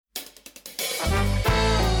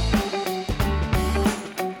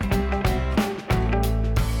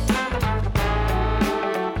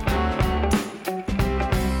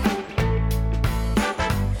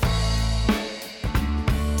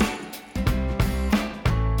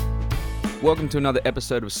Welcome to another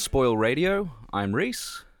episode of Spoil Radio. I'm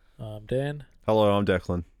Reese. I'm Dan. Hello, I'm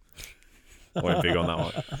Declan. Went big on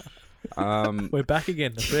that one. We're back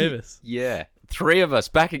again, the three of us. Yeah, three of us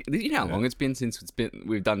back. You know how long it's been since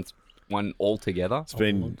we've done one all together? It's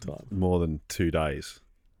been long time. more than 2 days.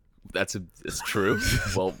 It's true.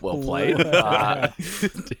 Well played.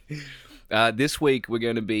 This week we're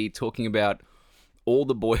going to be talking about all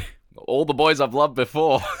the boys I've loved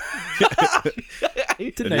before.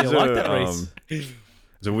 Didn't know you liked that, Reese.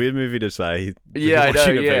 It's a weird movie to say. Yeah, I know,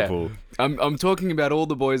 watching to yeah. people. I'm talking about all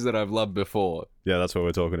the boys that I've loved before. Yeah, that's what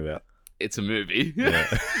we're talking about. It's a movie. Yeah.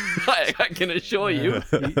 I can assure you.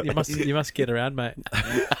 You must get around, mate.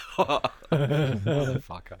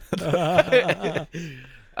 Motherfucker.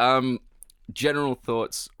 General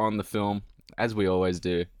thoughts on the film, as we always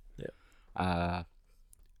do. Yeah.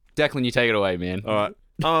 Declan, you take it away, man. All right.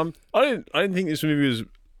 I didn't think this movie was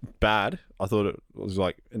bad. I thought it was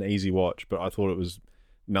like an easy watch, but I thought it was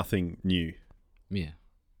nothing new Yeah.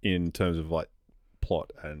 in terms of like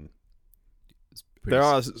plot, and It's pretty there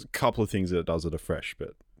are a couple of things that it does that are fresh,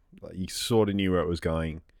 but like, you sort of knew where it was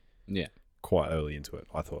going Yeah. quite early into it,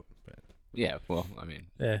 I thought. But Yeah, well, I mean,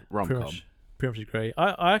 Yeah, Rom-com. Pretty much agree.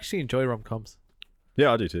 I actually enjoy rom-coms.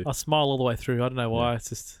 yeah, I do too. I smile all the way through. I don't know why. Yeah. It's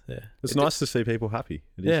just, It's nice to see people happy.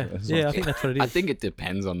 It is- yeah, it's yeah. I nice. think that's what it is. I think it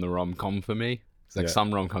depends on the rom-com for me. It's like Yeah.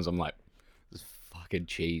 some rom-coms I'm like, this is fucking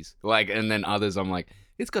cheese. Like, and then others I'm like,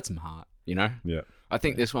 it's got some heart, you know? Yeah. I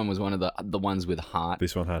think this one was one of the ones with heart.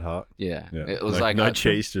 This one had heart. Yeah. Yeah. It was no, like... no I-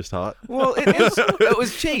 cheese, just heart. Well, it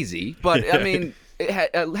was cheesy, but I mean, it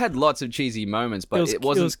had lots of cheesy moments, but it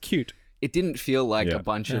wasn't. It was cute. It didn't feel like Yeah. a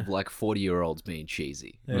bunch of like 40-year-olds being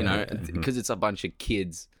cheesy, you Yeah. know, Yeah. because it's a bunch of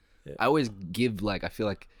kids. Yeah. I always give like I feel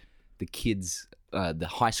like the kids, the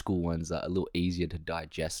high school ones are a little easier to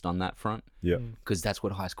digest on that front Yeah. because that's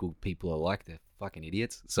what high school people are like. They're fucking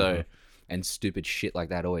idiots. So, and stupid shit like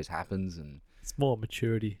that always happens, and It's more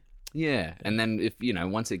maturity. yeah. And then if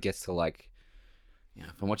once it gets to like,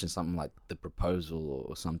 if I'm watching something like The Proposal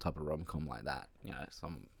or some type of rom-com like that, I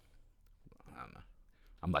don't know.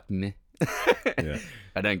 I'm like, meh. Yeah.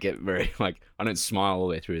 I don't get very, I don't smile all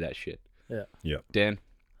the way through that shit. Yeah. Yeah. Dan?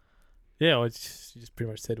 Yeah, you just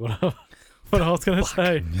pretty much said what I was going to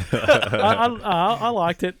say. I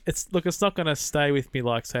liked it. It's not going to stay with me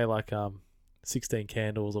like, say, 16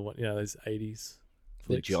 Candles or what, those 80s The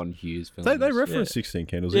flicks. John Hughes film. They reference Yeah. 16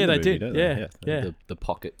 Candles Yeah, in the they movie, did. don't Yeah. they? Yeah. The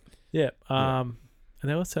Pocket. Yeah. And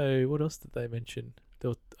they also, what else did they mention?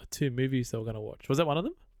 There were 2 movies they were going to watch. Was that one of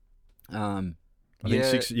them? I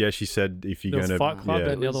think she said if you're There was going to... Fight Club yeah,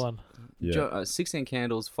 and the other one. yeah. 16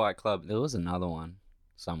 Candles, Fight Club. There was another one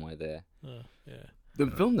somewhere there. Yeah. The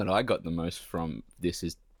film that I got the most from this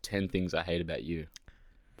is 10 Things I Hate About You.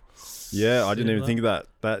 Yeah, I didn't even Similar. think that.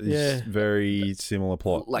 That is Yeah. very similar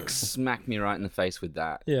plot. Like, smacked me right in the face with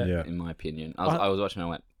that, Yeah. Yeah. in my opinion. I was watching and I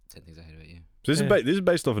went, 10 Things I Hate About You. So this Yeah. is this is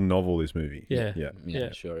based off a novel, this movie. Yeah. Yeah. Yeah, Yeah.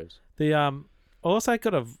 it sure is. The I also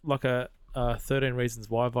got a 13 Reasons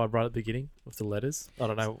Why vibe right at the beginning with the letters. I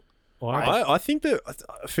don't know why. I think that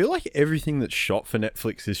I feel like everything that's shot for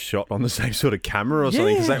Netflix is shot on the same sort of camera or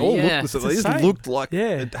something because they all Yeah. looked. It's the They just same. looked like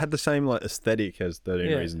Yeah. it had the same like aesthetic as 13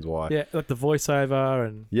 Yeah. Reasons Why. Yeah, like the voiceover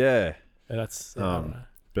and that's. I don't know.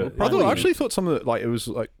 But Well, I actually thought some of it was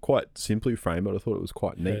like quite simply framed, but I thought it was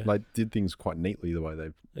quite neat. Yeah. Like did things quite neatly the way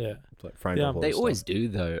they Yeah. like framed Yeah, up all They the always stuff. do,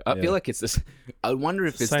 though. I Yeah. feel like it's this. I wonder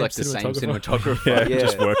if it's Same like the same cinematographer. cinematographer. Yeah,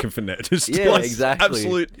 just working for net. Just Yeah, like exactly.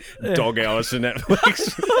 Absolute dog hours for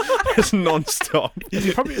Netflix. Just non-stop.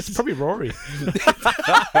 It's probably Rory.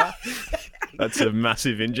 That's a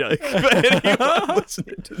massive in-joke for anyone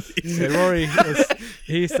listening to this. Yeah, Rory,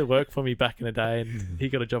 he used to work for me back in the day, and he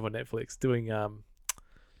got a job on Netflix doing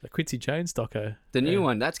the Quincy Jones doco. The new Yeah.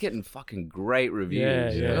 one, that's getting fucking great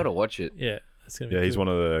reviews. Yeah. I gotta watch it. Yeah, it's gonna be. Yeah, he's good. one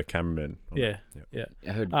of the cameramen. on Yeah, it. yeah.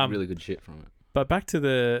 I heard Um, really good shit from it. But back to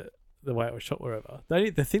the way it was shot, wherever.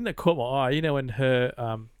 The thing that caught my eye, when her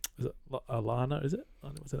was it Alana? Is it?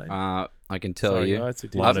 What's her name? I can tell Sorry, you. guys, we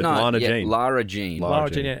did- Lana- Lana Jean. Lara Jean. Lara Lara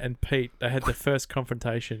Jean. Jean and Pete. They had the first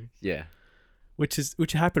confrontation, Yeah. which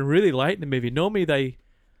happened really late in the movie. Normally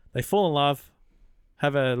they fall in love,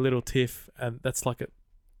 have a little tiff, and that's like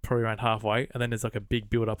probably around halfway, and then there's like a big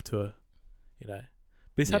build up to a, But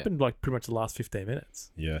this Yeah. happened like pretty much the last 15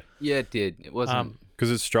 minutes. Yeah. Yeah, it did. It wasn't.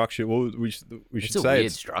 Because it's structured. Well, we should It's a say weird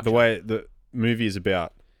it's structure. the way the movie is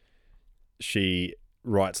about. She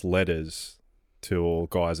writes letters to all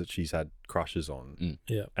guys that she's had crushes on,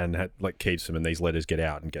 Yeah. and keeps them, and these letters get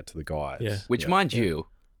out and get to the guys. Yeah. which, yeah. mind you,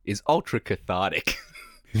 is ultra cathartic.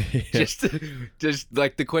 just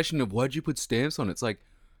like the question of why'd you put stamps on it? It's like,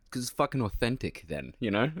 because it's fucking authentic then,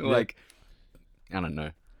 Like, I don't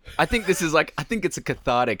know. I think this is like, I think it's a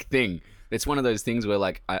cathartic thing. It's one of those things where,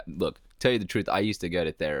 like, look, tell you the truth, I used to go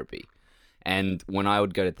to therapy. And when I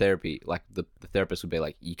would go to therapy, like, the therapist would be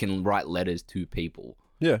like, you can write letters to people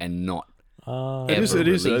Yeah. and not. It is. ever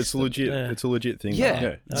It's release them. legit. Yeah. It's a legit thing. Yeah.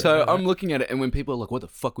 Yeah. So I'm looking at it, and when people are like, what the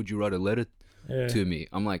fuck would you write a letter Yeah. to me?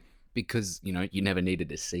 I'm like, because, you know, you never needed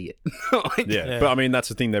to see it. Like, Yeah. Yeah. But I mean, that's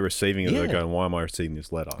the thing they're receiving. It. They're Yeah. going, why am I receiving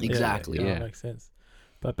this letter? Exactly, yeah. That makes sense.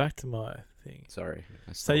 But back to my thing. Sorry.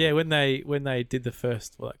 So yeah, when they did the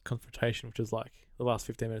first confrontation, which was like the last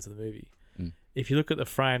 15 minutes of the movie, Mm. if you look at the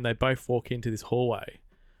frame, they both walk into this hallway,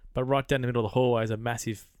 but right down the middle of the hallway is a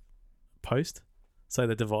massive post, so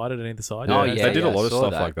they're divided on either side. Oh, Yeah, yeah, they did a yeah, lot I of saw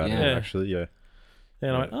stuff that, like that. yeah. Yeah. Actually, yeah.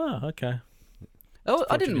 And I went, oh, okay. Oh,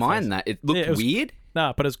 I didn't Fortunate mind face. that. It looked Yeah, it was- weird.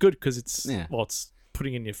 Nah, but it's good because it's Yeah. it's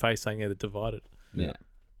putting in your face saying they're divided. Yeah.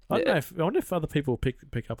 I don't Yeah. know. I wonder if other people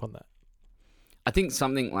pick up on that. I think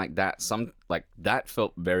something like that, that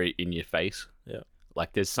felt very in your face. Yeah.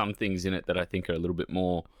 Like there's some things in it that I think are a little bit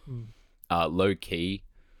more low key.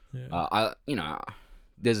 Yeah.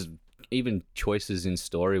 There's even choices in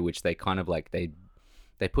story which they kind of like they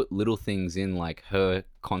put little things in, like her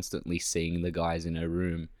constantly seeing the guys in her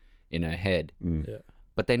room in her head, Yeah.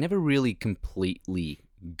 but they never really completely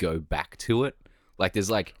go back to it. Like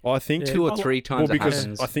there's like I think Yeah. two or Oh, three times it because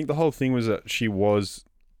happens. I think the whole thing was that she was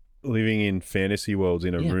living in fantasy worlds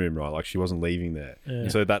in a Yeah. room, right? Like she wasn't leaving there. Yeah.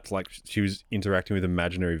 So that's like she was interacting with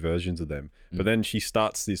imaginary versions of them. But then she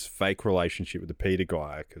starts this fake relationship with the Peter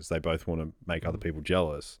guy because they both want to make other people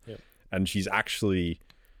jealous. Yep. And she's actually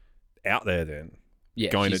out there then. yeah,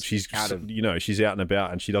 She's out of she's out and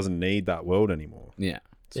about and she doesn't need that world anymore. yeah.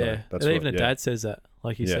 So yeah. that's And what- even the yeah. dad says that.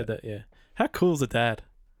 Like he Yeah. said that. Yeah. How cool is the dad?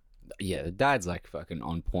 Yeah, the dad's like fucking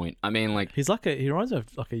on point. I mean, like, He reminds me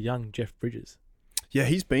of like a young Jeff Bridges. Yeah,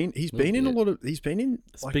 he's been in a bit. lot of It's Big a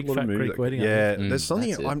lot Fat of movies. Greek Wedding, I Yeah, think. there's something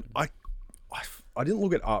That's it. I didn't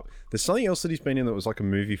look it up. There's something else that he's been in that was like a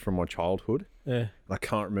movie from my childhood. Yeah. I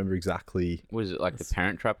can't remember exactly. what is it, like The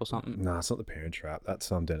Parent Trap or something? Nah, it's not The Parent Trap. That's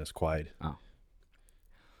Dennis Quaid.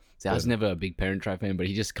 See, I was never a big Parent Trap fan, but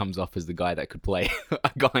he just comes off as the guy that could play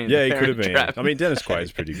a guy in Yeah, The he Parent could have been. Trap. I mean, Dennis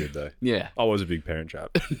Quaid's pretty good though. Yeah. I was a big Parent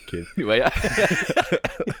Trap kid. Anyway,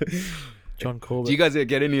 John Corbett. do you guys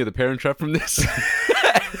get any of the Parent Trap from this?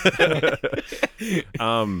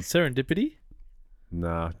 Serendipity?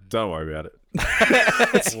 Nah, don't worry about it.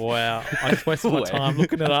 Wow. I just wasted my Wow. time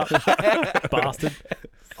looking it up. Bastard.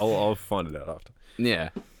 I'll find it out after. Yeah.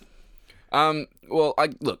 Well,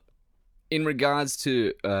 look, in regards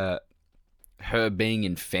to her being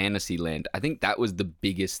in Fantasyland, I think that was the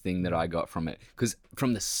biggest thing that I got from it. Because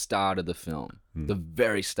from the start of the film, the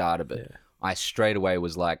very start of it, Yeah. I straight away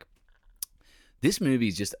was like, this movie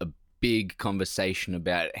is just a big conversation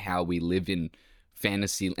about how we live in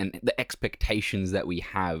fantasy and the expectations that we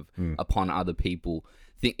have upon other people,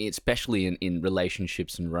 especially in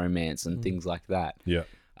relationships and romance and things like that. Yeah.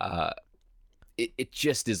 It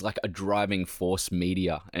just is like a driving force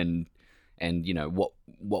media and you know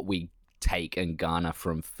what we take and garner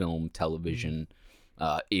from film, television,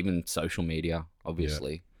 even social media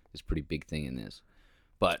obviously is a pretty big thing in this.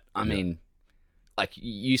 But I mean, like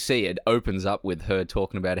you see it opens up with her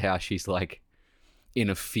talking about how she's like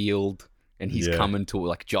in a field and he's Yeah. coming to,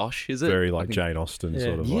 like, Josh, is it? Very I like think- Jane Austen Yeah.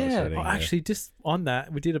 sort of Yeah. like setting. Oh, actually, just on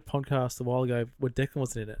that, we did a podcast a while ago where Declan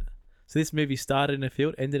wasn't in it. So this movie started in a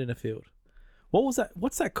field, ended in a field. What was that?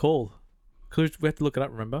 What's that called? Because we have to look it up,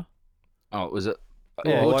 remember? Oh, was it?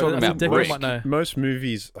 Yeah, Oh, we're like, talking I about think Declan Brick. might know. Most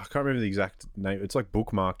movies, I can't remember the exact name. It's like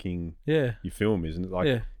bookmarking Yeah. your film, isn't it? Like,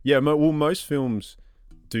 Yeah. yeah. Well, most films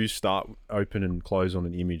do start open and close on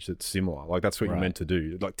an image that's similar. Like that's what Right. you're meant to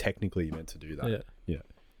do. Like technically, you're meant to do that. Yeah. Yeah.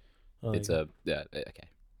 Oh, It's okay.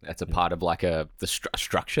 That's a part of like the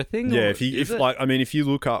structure thing. Yeah, or if is it? if you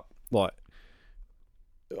look up like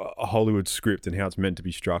a Hollywood script and how it's meant to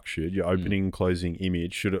be structured, your opening and closing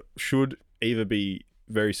image should either be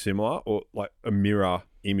very similar or like a mirror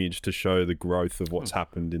image to show the growth of what's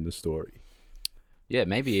happened in the story. Yeah,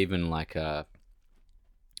 maybe even like I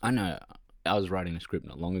know I was writing a script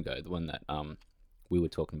not long ago, the one that we were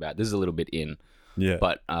talking about. This is a little bit in, Yeah,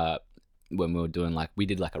 but when we were doing we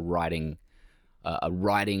did like a writing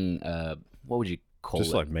what would you call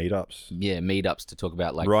just it? like meetups, Yeah, meetups to talk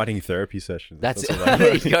about like writing therapy sessions. That's it. what I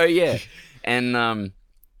There mean. you go. Yeah, and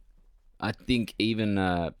I think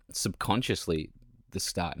even subconsciously, the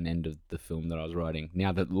start and end of the film that I was writing.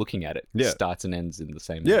 Now that looking at it, Yeah. starts and ends in the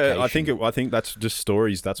same. Yeah, location. I think that's just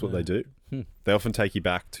stories. That's what they do. Hmm. They often take you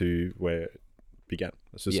back to where it began.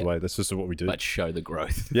 That's just Yeah. the way. That's just what we do. but show the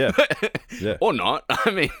growth. Yeah. Yeah. or not.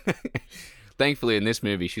 I mean, thankfully in this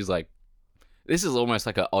movie, she's like, this is almost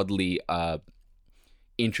like a oddly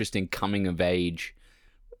interesting coming of age,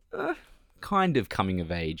 kind of coming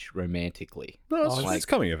of age romantically. No, it's, like- it's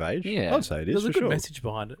coming of age. Yeah. I'd say it is There's a for good sure. message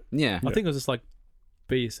behind it. Yeah. I think it was just like,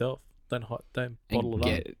 be yourself. Don't bottle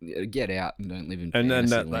it up. Get out and don't live in And then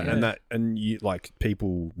fantasy that land. and you like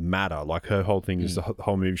people matter. Like her whole thing is the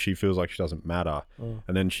whole movie. She feels like she doesn't matter,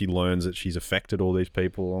 and then she learns that she's affected all these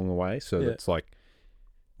people along the way. So it's like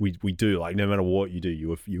we do like no matter what you do,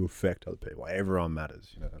 you affect other people. Like, everyone matters.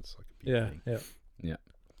 You know, that's like a big thing.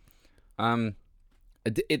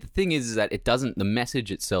 The thing is that it doesn't. The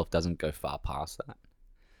message itself doesn't go far past that.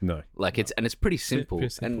 No, Like it's pretty simple. Pretty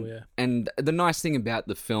simple, and yeah. and the nice thing about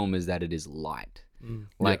the film is that it is light.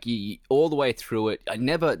 Like you all the way through it,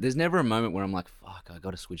 there's never a moment where I'm like, fuck, I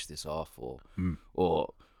got to switch this off,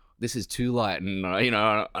 or this is too light, and you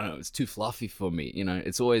know, I don't know, it's too fluffy for me. You know,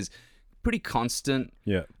 it's always pretty constant.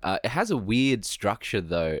 yeah, It has a weird structure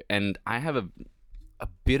though, and I have a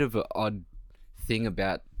bit of an odd thing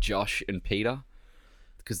about Josh and Peter,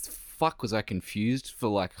 because fuck was I confused for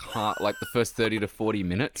like the first 30 to 40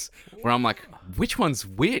 minutes, where I'm like, which one's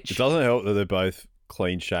which? it doesn't help that they're both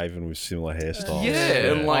clean shaven with similar hairstyles.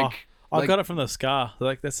 Yeah, and like. I like, got it from the scar.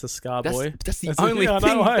 Like that's the scar boy. That's the That's only I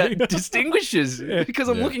thing know, eh? that distinguishes. Because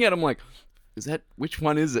I'm Yeah. looking at him like, which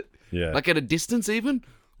one is it? Yeah. Like at a distance even?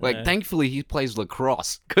 Like Yeah. thankfully he plays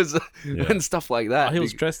lacrosse because and stuff like that. He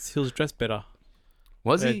was dressed better.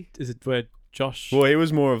 Was Where- he? Is it where Josh? Well, he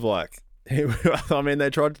was more of like. I mean, they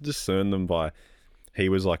tried to discern them by. He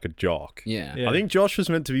was like a jock. Yeah. Yeah. I think Josh was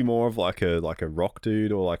meant to be more of like a rock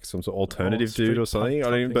dude or like some sort of alternative street dude or punk something. I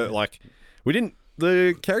type don't even, thing, but yeah. like we didn't.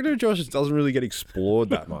 The character of Josh just doesn't really get explored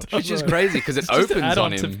that much. Which is crazy because it It's just an opens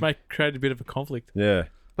add-on on to him. create a bit of a conflict. Yeah,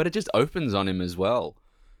 But it just opens on him as well.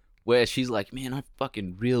 Where she's like, man, I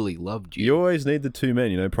fucking really loved you. you always need the two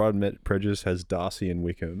men. You know, Pride and Prejudice has Darcy and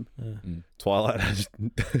Wickham. Twilight has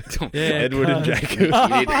Edward and God. Jacob.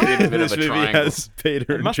 He did a bit of This a movie triangle. has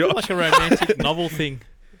Peter It and must be Josh. like a romantic novel thing.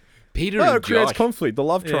 Peter No, and it creates Josh. conflict. The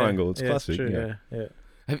love Yeah. triangle. It's Yeah, classic. true, yeah.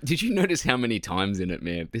 yeah. Did you notice how many times in it,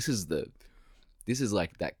 man? This is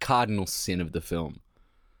like that cardinal sin of the film.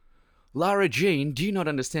 Lara Jean, do you not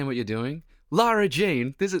understand what you're doing? Lara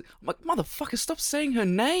Jean, I'm like, motherfucker, stop saying her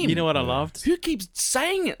name. You know what I loved? Who keeps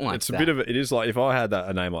saying it like It's that? a bit of it is like if I had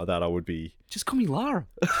a name like that, I would be. Just call me Lara.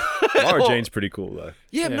 Lara Or- Jean's pretty cool though.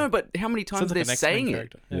 Yeah, Yeah. no, but how many times Sounds like they're an X-Men saying it?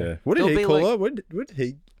 character. Yeah. What did They'll he be call like- her? What did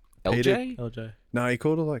he? LJ? LJ. No, he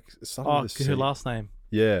called her like something. Oh, with a her C. last name,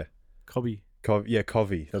 Yeah. Cobby. Yeah,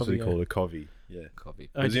 Covey. That's what Covey, he yeah. called her, Covey. Yeah. Copy.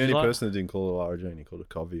 Oh, He was the did you only like- person that didn't call her Lara Jean. He called her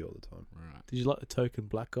Covey all the time. Right. Did you like the token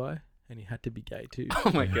black guy? And he had to be gay too.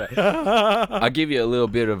 Oh my god. I'll give you a little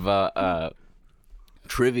bit of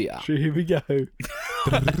trivia. Here we go.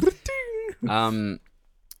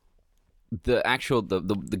 The actual the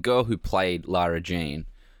girl who played Lara Jean,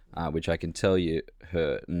 which I can tell you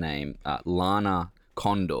her name, Lana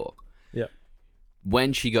Condor. Yeah.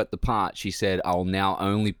 When she got the part, she said, "I'll now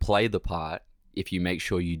only play the part if you make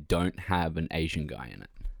sure you don't have an Asian guy in it."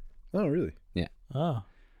 Oh, really? Ah,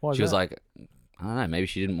 why is She was that? like, I don't know, maybe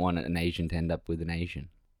she didn't want an Asian to end up with an Asian.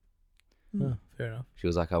 Oh, fair enough. She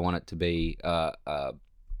was like, I want it to be a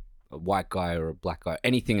white guy or a black guy,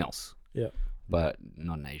 anything else, Yeah. but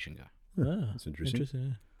not an Asian guy. Ah, That's interesting.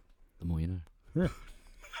 yeah. The more you know.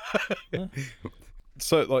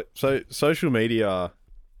 So social media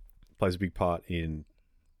plays a big part in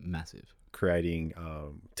Massive. creating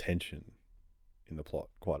tension in the plot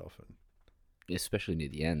quite often. Especially near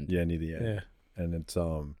the end. Yeah, near the end. Yeah. And it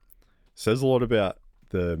says a lot about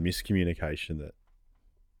the miscommunication that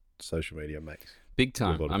social media makes. Big a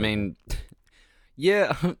lot time. of I mean,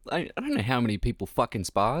 yeah, I don't know how many people fucking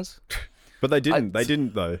spars. But they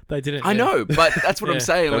didn't though. They didn't. I yeah. know, but that's what Yeah. I'm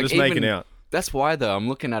saying. They're Like, just making out. That's why, though, I'm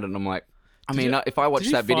looking at it and I'm like, I mean, you- if I watched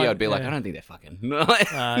did you that video, find- I'd be like, yeah. I don't think they're fucking.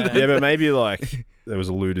 Yeah. Yeah, but maybe like it was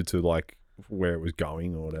alluded to like where it was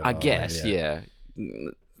going or whatever. I guess, yeah.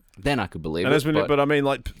 Then I could believe And it. but I mean,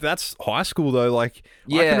 like that's high school though. Like,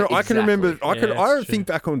 Yeah, I can remember. exactly. I it's think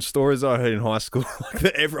back on stories I heard in high school. Like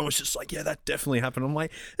that everyone was just like, "Yeah, that definitely happened." I'm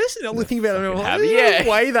like, "That's the only thing about it." I'm like, happened. "There's Yeah.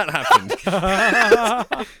 no way that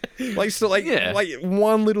happened." Yeah. like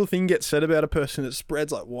one little thing gets said about a person, it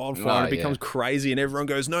spreads like wildfire. Oh, and it becomes yeah. crazy, and everyone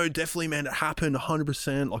goes, "No, definitely, man, it happened,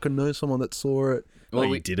 100%." Like I know someone that saw it. Well, No,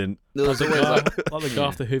 you we- didn't. There was The always guy, like, like the guy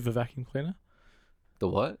off the Hoover vacuum cleaner. the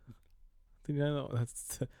what? Did you know that?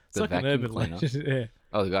 It's The like an vacuum urban cleaner? legend. Yeah.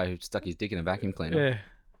 Oh, the guy who stuck his dick in a vacuum cleaner. Yeah.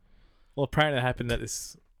 Well, apparently it happened at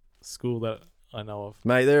this school that I know of.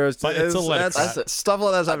 Mate, there is But it's all like that's, crap. stuff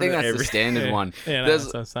like that's I think happening that's every the standard Yeah. one. Yeah, no, There's-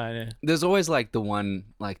 that's what I'm saying. Yeah. There's always like the one,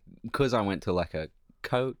 like, because I went to like a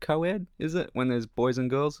co-ed, is it? When there's boys and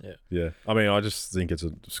girls? Yeah. Yeah. I mean, I just think it's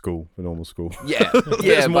a school, a normal school. Yeah, There's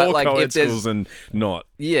yeah, more but like co-ed if there's schools than not.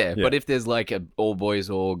 yeah, Yeah. but if there's like a all boys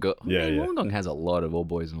all girls, Yeah, yeah. Wollongong has a lot of all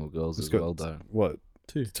boys and all girls It's as got well, though. what?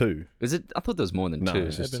 2. 2. Is it? I thought there was more than No, two.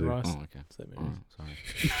 it's just Eben 2. Rice. Oh, okay. Same Oh,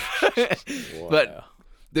 area. sorry. But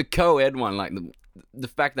the co-ed one, like the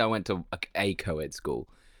fact that I went to a co-ed school,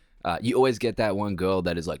 you always get that one girl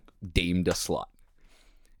that is like deemed a slut,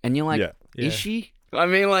 and you're like, Yeah. Yeah. is she? I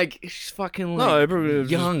mean, like she's fucking like No, everybody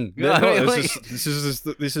young. Yeah, I no, mean, it's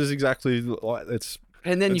like- this is exactly like it's.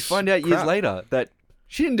 and then you it's find out years crap. later that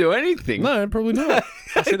she didn't do anything. No, probably not.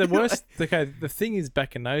 See, the worst. Okay, the thing is,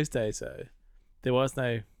 back in those days, though, there was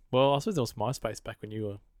no. Well, I suppose there was MySpace back when you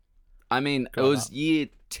were. I mean, it Growing was up. year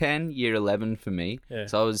 10, year 11 for me. Yeah.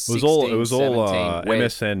 So I was It 16, was all 17, where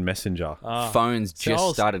MSN Messenger. phones So I just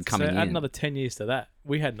was- started coming so add in. another 10 years to that.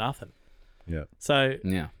 We had nothing. Yeah. So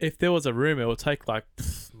Yeah. if there was a rumor, it would take like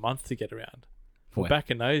a month to get around. Well, Well,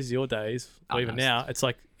 back in your days, or Oh, even no, now, it's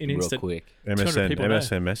like an real instant. quick. 200 people know.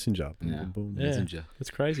 MSN Messenger. Yeah. Boom, boom. Yeah, Messenger. it's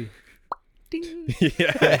crazy. Ding.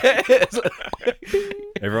 Yeah.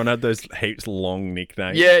 Everyone had those heaps long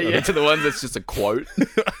nicknames. Yeah, yeah. To the ones that's just a quote.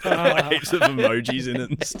 Heaps of emojis in it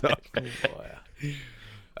and stuff. Oh, boy.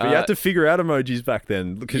 But you had to figure out emojis back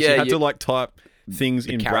then because yeah, you had you- to like type things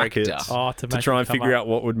in character. brackets Oh, to make try it and come figure up. out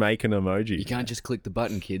what would make an emoji. You can't just click the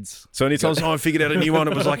button, kids. So anytime someone figured out a new one,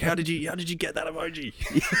 it was like, how did you get that emoji?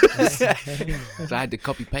 So I had to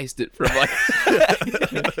copy paste it from like.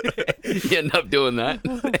 You end up doing that.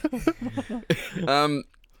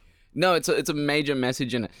 No, it's a major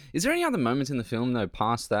message in it. Is there any other moments in the film though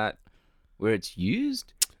past that where it's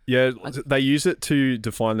used? Yeah, they use it to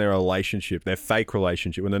define their relationship, their fake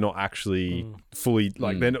relationship, when they're not actually fully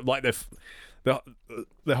like they're not, like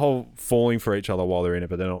they're whole falling for each other while they're in it,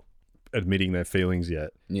 but they're not admitting their feelings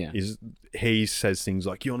yet. Yeah. Is he says things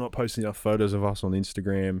like, "You're not posting enough photos of us on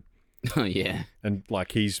Instagram," Oh yeah. and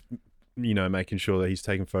like he's making sure that he's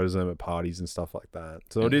taking photos of them at parties and stuff like that.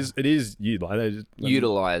 So it is you like they just,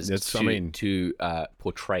 Utilized That's- to, I mean- to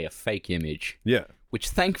portray a fake image, yeah. which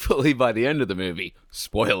thankfully by the end of the movie,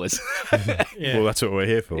 spoilers. Yeah. Well, that's what we're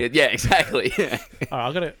here for. Yeah, exactly.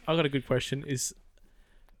 All right, I got a good question. Is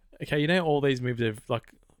okay, you know all these movies are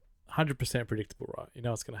like 100% predictable, right? You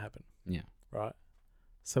know what's going to happen, Yeah. right?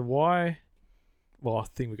 So why? Well, I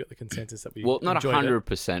think we got the consensus that we Well, not enjoyed it.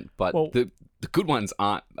 100%, but Well- the good ones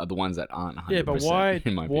are the ones that aren't 100%. Yeah, but why?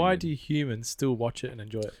 In my Why opinion. do humans still watch it and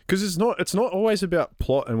enjoy it? Because it's not always about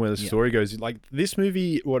plot and where the Yeah. story goes. Like this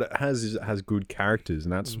movie, what it has is it has good characters,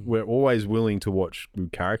 and that's we're always willing to watch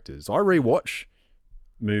good characters. I rewatch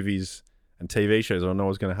movies and TV shows. I know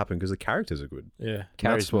what's going to happen because the characters are good. Yeah,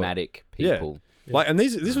 That's what- charismatic Yeah. people? Yeah. Like, and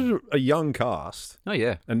this was a young cast, Oh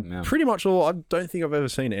yeah, and yeah. pretty much all. I don't think I've ever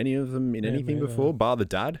seen any of them in Yeah, anything me before, neither. bar the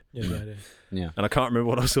dad, yeah, yeah. yeah. and I can't remember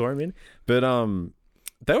what I saw him in. But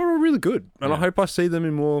they were all really good, and I Yeah. hope I see them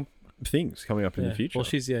in more things coming up in the future. Well,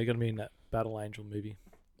 she's going to be in that Battle Angel movie.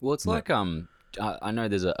 Well, it's Yeah. like I know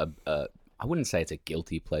there's a I wouldn't say it's a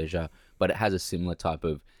guilty pleasure, but it has a similar type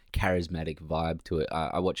of charismatic vibe to it.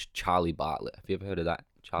 I watched Charlie Bartlett. Have you ever heard of that?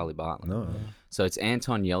 Charlie Bartlett. no, So it's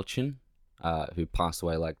Anton Yelchin, who passed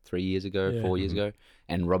away like 3 years ago, Yeah. 4 years ago,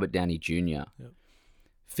 and Robert Downey Jr. Yep.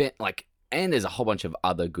 And there's a whole bunch of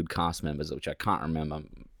other good cast members, which I can't remember,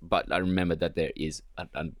 but I remember that there is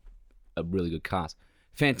a really good cast.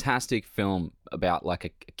 Fantastic film about like a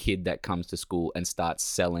kid that comes to school and starts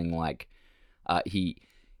selling like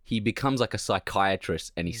he becomes like a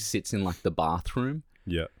psychiatrist and he sits in like the bathroom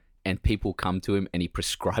yeah, and people come to him and he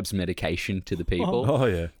prescribes medication to the people. oh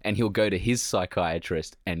yeah, And he'll go to his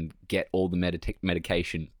psychiatrist and get all the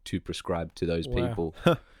medication to prescribe to those Wow. people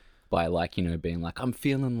by like, being like, I'm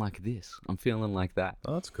feeling like this. I'm feeling like that.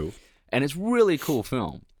 oh, that's cool. And it's really cool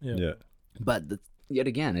film. Yeah. Yeah. But yet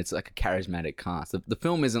again, it's like a charismatic cast. The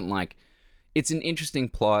film isn't like, it's an interesting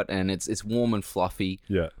plot and it's warm and fluffy.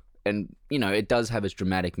 Yeah, And, it does have its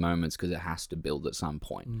dramatic moments because it has to build at some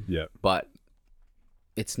point. yeah, But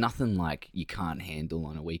it's nothing like you can't handle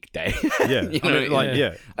on a weekday. yeah. You I know, mean, like, yeah.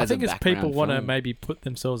 yeah. I as a think it's background people want to film. maybe put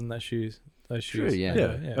themselves in those shoes. True, yeah.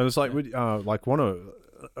 Yeah, and it's like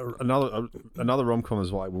another rom com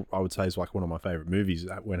is like I would say is like one of my favorite movies.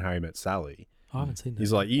 When Harry Met Sally, I haven't seen that.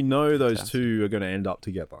 he's like, those Fantastic. two are going to end up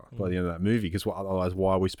together by the end of that movie because otherwise,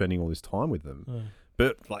 why are we spending all this time with them?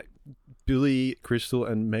 But like Billy Crystal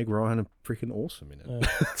and Meg Ryan are freaking awesome in it.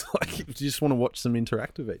 It's like you just want to watch them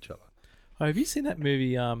interact with each other. Oh, have you seen that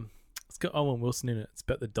movie? It's got Owen Wilson in it. It's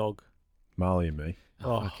about the dog. Marley and Me.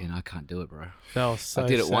 Oh, fucking, I can't do it, bro. That was so I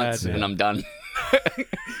did it sad, once man. and I'm done.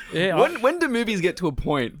 Yeah, when do movies get to a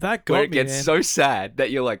point that got where it me, gets man. so sad that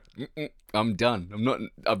you're like, I'm done. I'm not.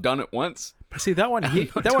 I've done it once. See, that one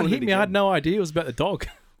hit, not that one doing hit it me. I had again. no idea it was about the dog.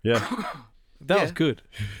 Yeah. That Yeah. was good.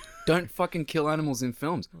 Don't fucking kill animals in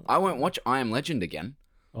films. I won't watch I Am Legend again.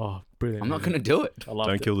 Oh, brilliant. I'm not movie. going to do it. I loved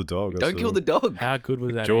Don't it. kill the dog. Don't kill the dog. How good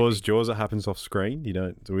was that? Jaws that happens off screen. We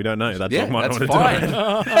don't know. That Yeah, dog might that's not want to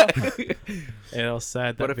do it. fine. Yeah, that was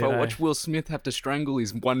sad. But That if I bit, watch Will Smith have to strangle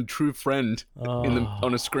his one true friend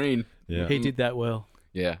on a screen, Yeah. he did that well.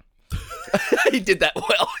 yeah, he did that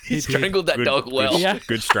well. He did. strangled that Good- dog well. Yeah.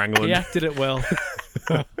 Good strangling. He acted it well.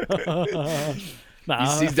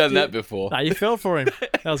 Nah, He's done that before. Nah, you fell for him.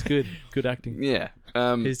 That was good. Good acting. Yeah.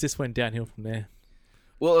 It just went downhill from there.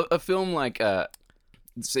 Well, a film like,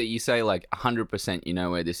 so you say like 100% you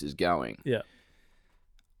know where this is going. Yeah.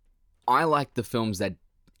 I like the films that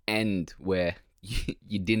end where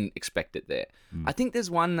you didn't expect it there. I think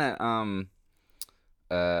there's one that,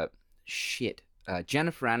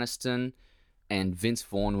 Jennifer Aniston and Vince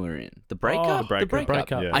Vaughn were in. The Breakup? The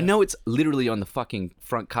Breakup. Yeah. I know it's literally on the fucking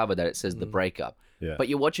front cover that it says The Breakup. Yeah. But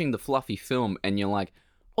you're watching the fluffy film and you're like,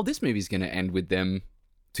 oh, this movie's going to end with them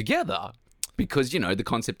together. Because, you know, the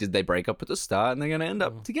concept is they break up at the start and they're going to end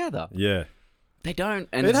up together. Yeah. They don't.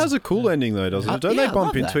 And It has a cool ending though, doesn't it? Don't yeah, they I bump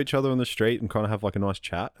love into that. each other on the street and kind of have like a nice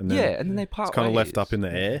chat? And then yeah, and then they part it's kind of left ways. up in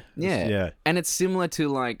the air. Yeah. Yeah. And it's similar to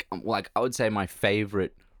like I would say my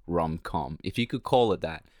favorite rom-com, if you could call it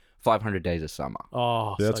that, 500 Days of Summer.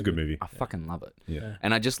 Oh, Yeah, that's so a good movie. I fucking love it. Yeah.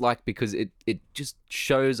 And I just like because it just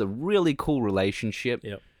shows a really cool relationship.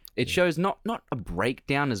 Yep. It shows not a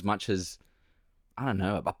breakdown as much as, I don't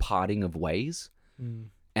know, a parting of ways.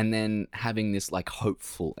 And then having this like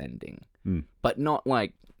hopeful ending. But not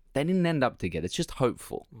like, they didn't end up together. It's just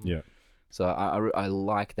hopeful. Yeah. So I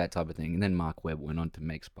like that type of thing. And then Mark Webb went on to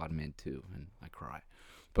make Spider-Man 2, and I cry.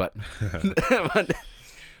 But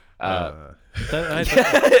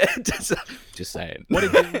just saying.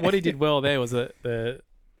 what he did well there was I'm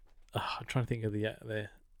trying to think of the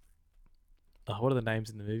what are the names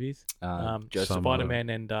in the movies? Joseph Some- Spider-Man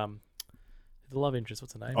and the love interest.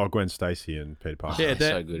 What's her name? Oh, Gwen Stacy and Peter Parker. yeah,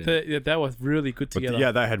 so good in that was really good But together.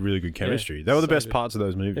 yeah, they had really good chemistry. They were the so best good. parts of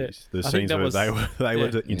those movies. Yeah. The I think scenes that where was- they were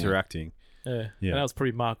yeah. interacting. Yeah. Yeah. And that was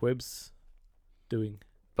probably Mark Webb's doing.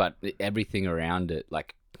 But everything around it,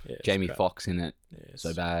 like Yeah, it's Jamie crap. Foxx in it, Yeah, it's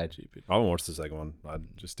so bad. Stupid. I haven't watched the second one. I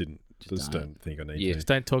just didn't. Just don't. don't think I need Yeah. to. Just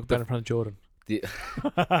don't talk about it in front of Jordan. The-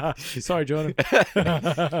 Sorry, Jordan. well,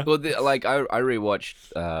 I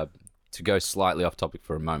rewatched. To go slightly off topic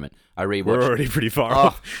for a moment, I rewatched. We're already pretty far Oh,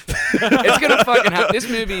 off. it's gonna fucking happen. This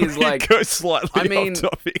movie is like. Go slightly I mean, off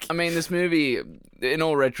topic. this movie, in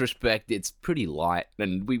all retrospect, it's pretty light,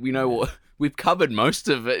 and we know what we've covered most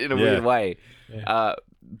of it in a weird way. Yeah.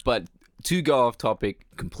 But to go off topic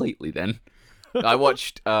completely, then I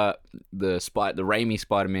watched the Raimi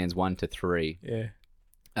Spider-Mans 1 to 3.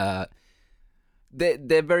 Yeah.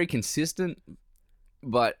 They're very consistent,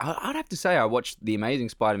 but I'd have to say I watched The Amazing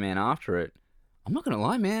Spider-Man after it. I'm not gonna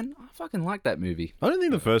lie, man. I fucking like that movie. I don't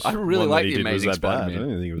think the first I really one like that he The did was Amazing that bad. I Spider-Man.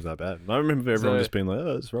 don't think it was that bad. I remember everyone So- just being like,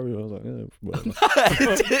 "Oh, it's rubbish." I was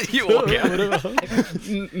like, You walk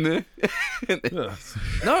out.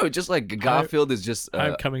 No, just like Garfield is just.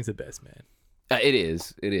 Homecoming's the best, man. It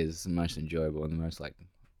is. It is the most enjoyable and the most like.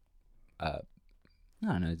 No,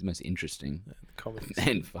 it's the most interesting. The comedies.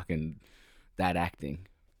 And fucking that acting,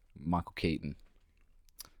 Michael Keaton,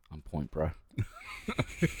 on point, bro.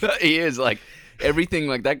 He is like everything.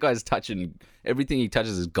 Like that guy's touching everything he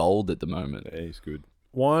touches is gold at the moment. Yeah, he's good.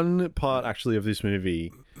 One part actually of this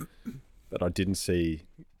movie that I didn't see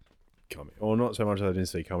coming, or not so much that I didn't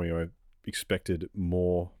see coming, or I expected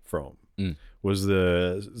more from, was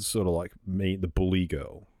the sort of like the bully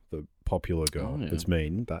girl, the popular girl Oh, yeah. that's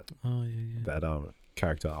mean, that Oh yeah. that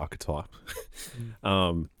character archetype.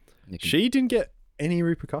 You can- She didn't get any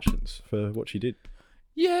repercussions for what she did,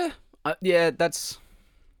 yeah, that's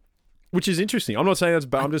which is interesting. I'm not saying that's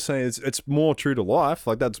bad. I'm just saying it's more true to life.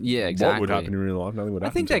 Like that's Yeah, what would exactly. happen in real life. Nothing would I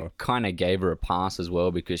happen think to they her. kind of gave her a pass as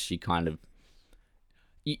well because she kind of.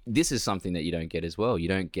 This is something that you don't get as well. You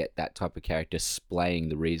don't get that type of character splaying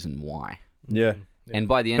the reason why. Yeah. And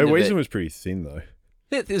by the end Her of reason it, was pretty thin though.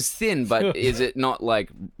 it is thin, but is it not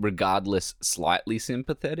like regardless slightly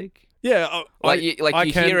sympathetic? Yeah, Like you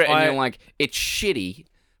hear it and you're like, it's shitty,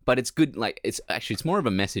 but it's good. Like it's more of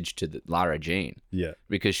a message to Lara Jean yeah.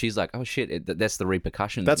 because she's like, oh shit, that's the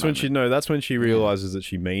repercussions. That's when moment. that's when she realizes that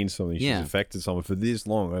she means something. She's Yeah. affected someone for this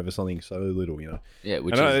long over something so little, you know. Yeah,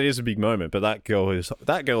 which I know is it is a big moment, but that girl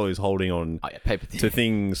is holding on paper thin. to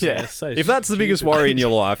things. Yeah, so if that's the biggest stupid. worry in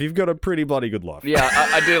your life, you've got a pretty bloody good life. Yeah,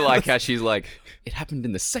 I do like how she's like, it happened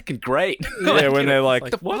in the second grade. Yeah, when they're like,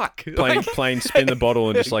 the fuck? playing spin the bottle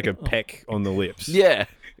and just like a peck on the lips. Yeah,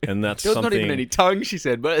 and that's There was something. not even any tongue, she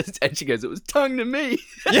said, and she goes, it was tongue to me.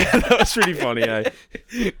 Yeah, that was pretty funny. Eh?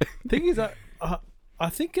 Thing is, I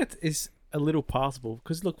think it is a little passable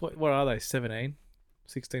because look, what are they? 16,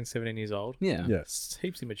 17 years old. Yeah. Yeah, It's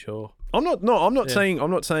heaps immature. I'm not. No, I'm not Yeah. saying.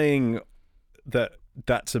 I'm not saying that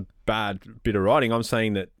that's a bad bit of writing. I'm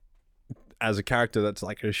saying that as a character, that's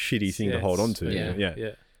like a shitty thing to hold on to. yeah. Yeah.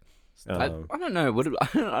 Yeah. I don't know. I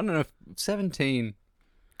don't know if 17.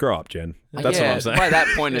 Grow up, Jen. That's yeah, what I'm saying. By that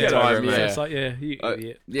point in Get over time, it, So man. yeah. it's like, yeah, you Uh,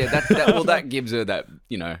 idiot. Yeah, that gives her that,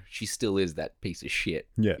 she still is that piece of shit.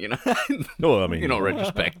 Yeah. Well, I mean, in all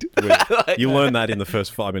retrospect. you learn that in the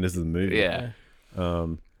first 5 minutes of the movie. Yeah.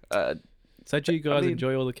 Um, So do you guys mean-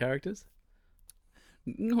 enjoy all the characters?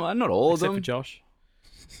 No, not all of Except them. for Josh.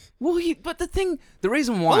 Well, but the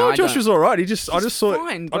reason I why thought I Josh don't- was all right. I He's just thought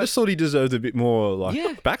fine, I just thought he deserved a bit more like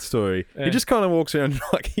Yeah. backstory. Yeah. He just kind of walks around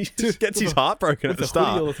like he just gets his heart broken at With the the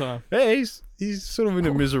hoodie all start. the time. Yeah, he's sort of in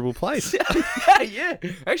a miserable place. yeah.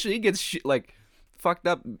 Actually, he gets fucked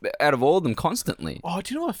up out of all of them constantly. Oh,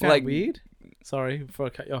 do you know what I found Like- weird? Sorry, before I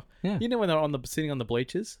cut you off. Yeah. You know when they're sitting on the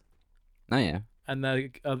bleachers Oh yeah. and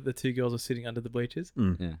the two girls are sitting under the bleachers?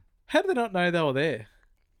 Yeah. How did they not know they were there?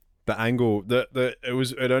 The angle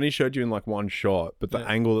it only showed you in like one shot, but the Yeah.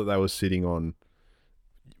 angle that they were sitting on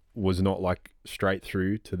was not like straight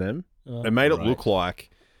through to them. Oh, It made it right. look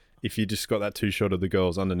like if you just got that two shot of the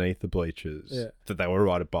girls underneath the bleachers, Yeah. that they were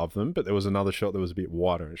right above them. But there was another shot that was a bit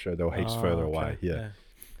wider and it showed they were heaps Oh, further okay. away. Yeah.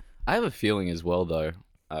 I have a feeling as well, though.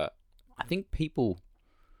 I think people.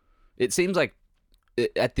 It seems like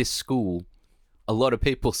at this school, a lot of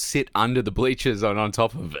people sit under the bleachers on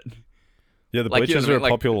top of it. Yeah, the Like, you know bleachers what I are mean? a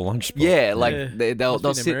Like- popular lunch spot. Yeah, like Yeah. they'll Must be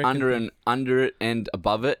an sit American under it and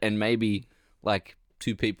above it, and maybe like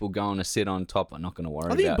two people going to sit on top are not going to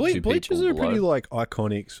worry I think about two bleachers people are a pretty below. like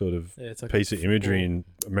iconic sort of Yeah, it's like piece of football. imagery in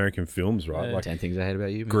American films, right? Yeah. Like 10 things I hate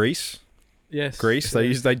about you. man. Grease. Yes. Grease. They Yeah.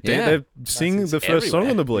 use they Yeah. sing That's- the it's first song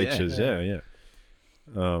on the everywhere. bleachers. Yeah. Yeah.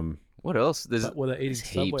 What else? There's But were they eating there's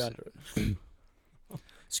Subway heaps. under it?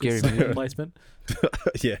 Scary Subway movie. placement.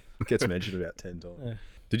 Yeah, gets mentioned about 10 times. Yeah.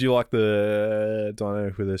 Did you like the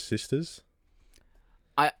dynamic with her sisters?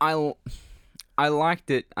 I liked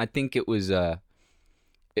it. I think it was an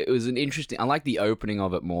interesting. I like the opening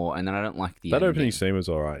of it more, and then I don't like the That ending. opening scene was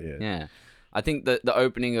all right. Yeah. Yeah, I think the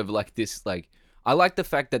opening of like this, like I like the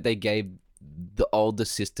fact that they gave the older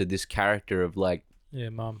sister this character of like, Yeah,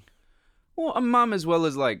 mum. well, a mum as well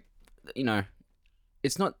as like,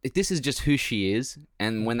 it's not. This is just who she is,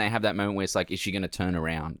 and when they have that moment where it's like, is she going to turn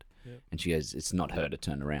around? Yeah. And she goes, it's not her to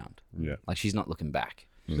turn around. Yeah. Like she's not looking back.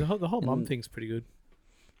 The whole mum Mm. thing's pretty good.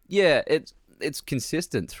 Yeah, it's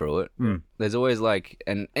consistent through it. Mm. There's always like,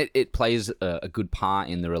 and it plays a good part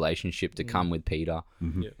in the relationship to come with Peter,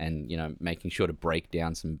 Mhm. Yeah. and making sure to break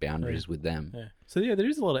down some boundaries with them. Yeah. So yeah, there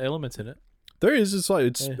is a lot of elements in it. There is. It's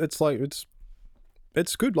like Yeah.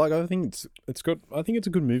 it's good. Like I think it's a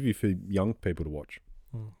good movie for young people to watch.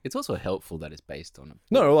 It's also helpful that it's based on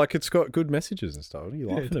No, like it's got good messages and stuff. What are you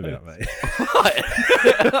Yeah, laughing it about, mate?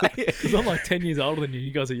 it. Because I'm like 10 years older than you.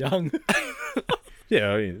 You guys are young. Yeah,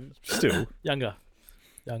 I mean, still, Younger.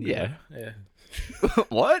 Yeah. Yeah.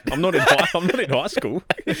 What? I'm not in high school.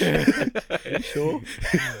 Sure.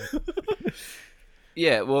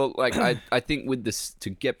 Yeah, well, like I think with this, to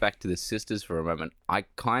get back to the sisters for a moment, I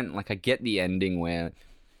get the ending where,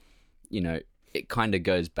 it kind of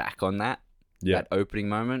goes back on that opening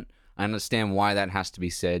moment. I understand why that has to be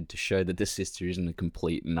said to show that the sister isn't a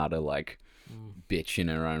complete and utter like bitch in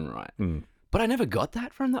her own right. Mm. But I never got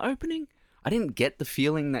that from the opening. I didn't get the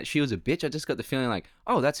feeling that she was a bitch. I just got the feeling like,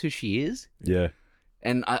 oh, that's who she is, Yeah,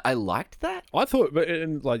 and I liked that. I thought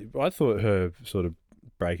her sort of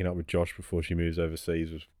breaking up with Josh before she moves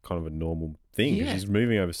overseas was kind of a normal thing. 'Cause Yeah. she's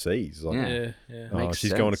moving overseas. Like, Yeah. Yeah. Yeah. oh, Makes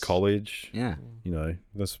she's going to sense. college. Yeah.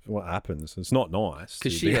 That's what happens. It's not nice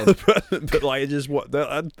 'Cause to she be had- the person, but like it just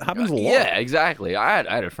that happens a lot. Yeah, exactly. I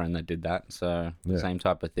had a friend that did that, so Yeah. same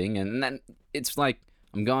type of thing. And then it's like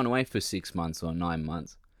I'm going away for 6 months or 9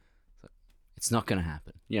 months. It's not going to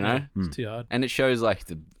happen, It's too hard. And it shows like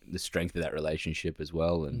the strength of that relationship as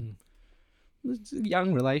well, and it's a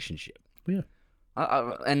young relationship. Yeah.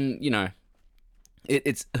 And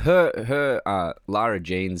it's her Lara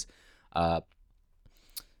Jean's her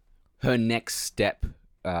next step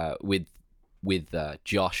with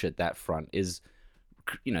Josh at that front is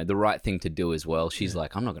the right thing to do as well. She's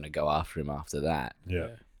like, I'm not going to go after him after that, Yeah.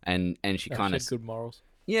 and she kind of good morals.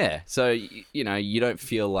 yeah. So you don't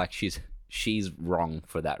feel like she's wrong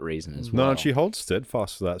for that reason as No, well. and she holds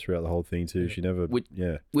steadfast to that throughout the whole thing too. She never.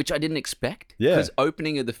 Yeah. Which I didn't expect. Yeah. Because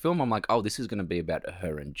opening of the film, I'm like, oh, this is going to be about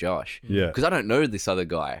her and Josh. Yeah. Because I don't know this other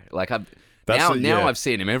guy. Like Now I've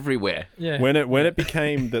seen him everywhere. Yeah. when it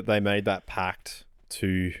became that they made that pact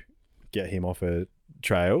to get him off a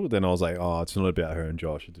trail, then I was like, oh, it's not about her and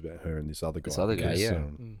Josh, it's about her and this other guy. This other guy, Because, yeah.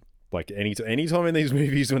 Like anytime in these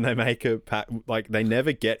movies when they make a pact, like they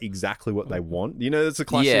never get exactly what they want. You know, that's a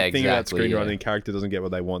classic Yeah, thing about exactly, screenwriting. yeah. The character doesn't get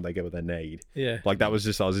what they want; they get what they need. Yeah. Like I was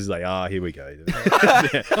just like, here we go.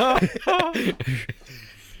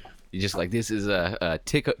 You're just like, this is a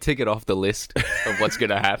ticket off the list of what's going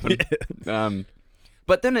to happen.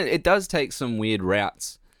 But then it does take some weird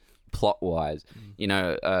routes plot-wise. You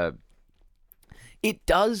know, it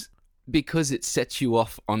does because it sets you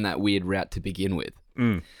off on that weird route to begin with.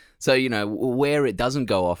 So, you know, where it doesn't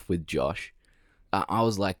go off with Josh, I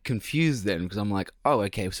was like confused then because I'm like, oh,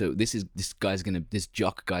 okay, so this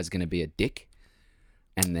jock guy's gonna be a dick,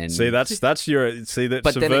 and then that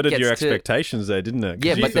subverted your expectations there, didn't it? 'Cause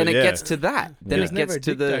yeah, you but then thought- it gets to that. Then There's it gets never a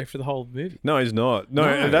to dick the joke for the whole movie. No, he's not.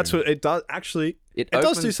 No, that's what it does. Actually, it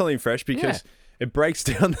does do opens- something fresh because it breaks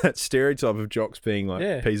down that stereotype of jocks being like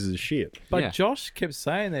Yeah. pieces of shit. But Yeah. Josh kept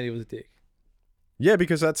saying that he was a dick. Yeah,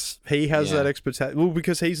 because he has Yeah. that expertise. Well,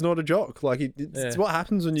 because he's not a jock. Like it's what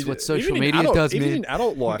happens when you. It's what do- social even in media adult- does, Even man. in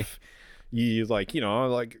adult life, you like You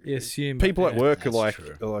assume people at work are That's like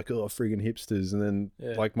true. oh friggin' hipsters, and then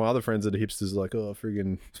Yeah. like my other friends that are hipsters are like oh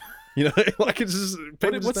friggin', you know, like it's just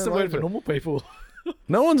people just What's don't the like word for it. normal people?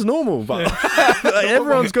 No one's normal, but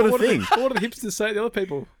everyone's got a What thing. What do the hipsters say to the other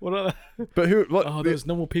people? What are they? But who? What? Oh, there's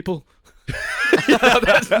normal people.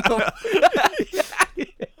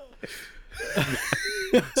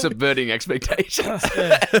 subverting expectations.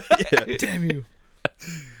 Damn you.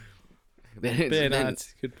 They're, Yeah, no, they're-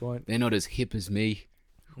 that's a good point. they're not as hip as me.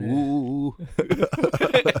 Ooh.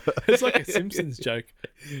 It's like a Simpsons joke.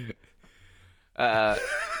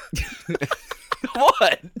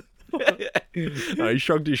 What? No, he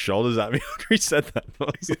shrugged his shoulders at me after he said that. I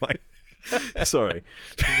was like, sorry.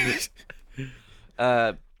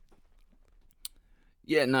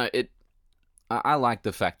 Yeah, no, I like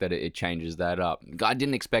the fact that it changes that up. I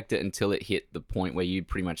didn't expect it until it hit the point where you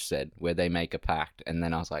pretty much said where they make a pact, and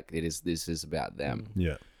then I was like, this is about them.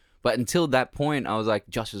 Yeah. But until that point, I was like,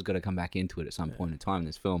 Josh has got to come back into it at some point in time in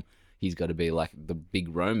this film. He's got to be like the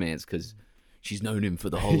big romance because she's known him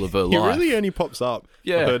for the whole of her He life. really only pops up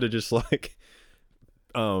Yeah. for her to just like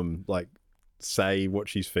say what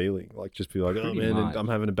she's feeling, like just be like, oh Pretty man, much. I'm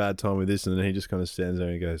having a bad time with this, and then he just kind of stands there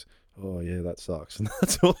and goes, oh yeah, that sucks, and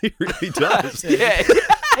that's all he really does. Yeah.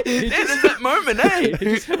 There's that moment, He eh?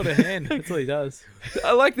 just held a hand. That's all he does.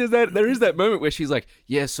 I like there is that moment where she's like,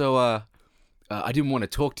 yeah, so I didn't want to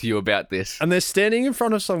talk to you about this. And they're standing in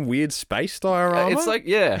front of some weird space diorama. It's like,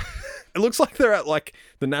 yeah. It looks like they're at like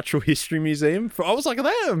the Natural History Museum. I was like, are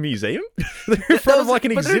they at a museum? They're in front of like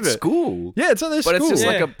an But they're at exhibit. school. Yeah, it's at their But school. it's just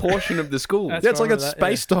Yeah. like a portion of the school. That's yeah, it's like a right, that,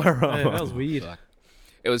 space diorama. Yeah, that was weird.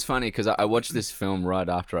 It was funny because I watched this film right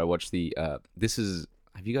after I watched the. Have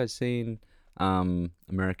you guys seen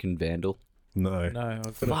American Vandal? No. No,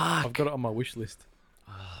 Fuck. I've got it on my wish list.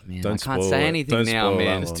 Oh, man, Don't I can't spoil say it. anything Don't now, spoil that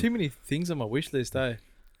man. one. There's too many things on my wish list, eh?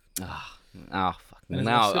 Oh, fuck. And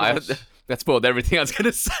Now I should've watched- that spoiled everything I was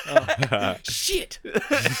gonna say. Oh. Shit.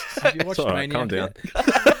 Have you watched all right, Maniac calm down.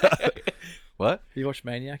 yet? What? Have you watched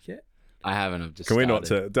Maniac yet? I haven't. I've just. Can we not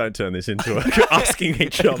don't turn this into asking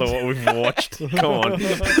each other what we've watched? Come on.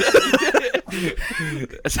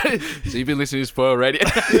 So you've been listening to Spoil Radio?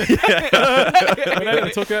 We're not going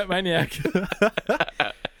to talk about Maniac.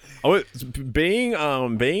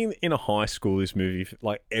 Being in a high school, this movie,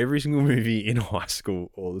 like every single movie in high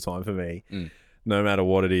school all the time for me, no matter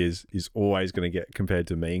what it is always going to get compared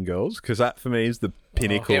to Mean Girls, because that for me is the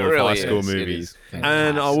pinnacle It of really high school is. It movies. is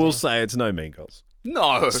And I will fantastic. say it's no Mean Girls.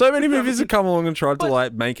 No. So many movies have come along and tried to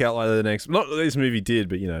like make out like the next. Not that this movie did,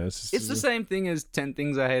 but you know, It's the same thing as 10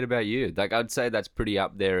 Things I Hate About You. Like, I'd say that's pretty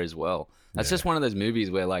up there as well. That's just one of those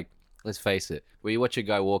movies where, like, let's face it, where you watch a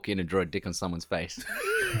guy walk in and draw a dick on someone's face.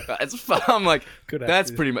 It's fun. I'm like, Good that's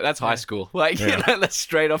actors. pretty much, that's high school. Like, you know, that's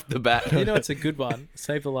straight off the bat. You know, it's a good one.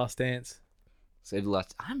 Save the Last Dance. Save the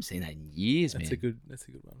Last, I haven't seen that in years, That's man. a good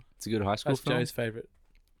one. It's a good high school That's film. Joe's favorite.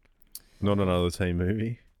 not another teen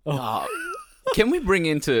movie. Oh, can we bring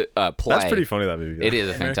into play? That's pretty funny, that movie. It is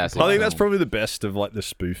a American fantastic I think that's film. probably the best of like the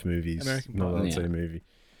spoof movies. American Not Pie. another Yeah. teen movie.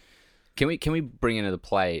 Can we bring into the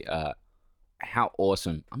play how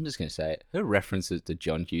awesome, I'm just going to say it, her references to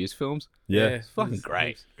John Hughes films. Yeah. fucking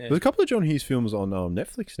great. Yeah. There's a couple of John Hughes films on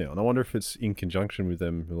Netflix now, and I wonder if it's in conjunction with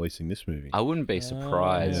them releasing this movie. I wouldn't be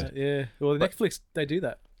surprised. Yeah. Well, Netflix, they do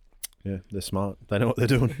that. Yeah, they're smart. They know what they're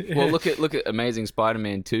doing. Well, look at Amazing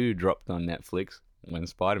Spider-Man 2 dropped on Netflix when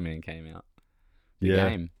Spider-Man came out. The Yeah.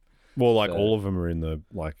 game. Well, like So- all of them are in the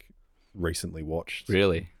like recently watched.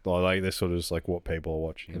 Really? Like they're sort of just like what people are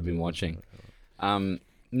watching. Have been watching.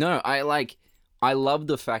 No, I love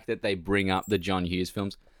the fact that they bring up the John Hughes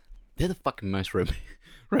films. They're the fucking most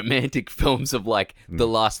romantic films of like the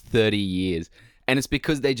last 30 years. And it's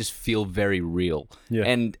because they just feel very real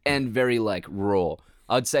and very like raw.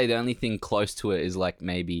 I'd say the only thing close to it is like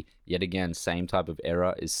maybe, yet again, same type of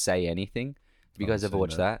era is Say Anything. Have you guys ever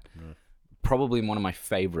watched that? No. Probably one of my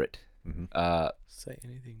favorite. Say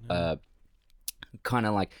anything. No.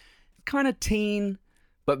 Kind of teen,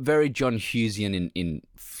 but very John Hughesian in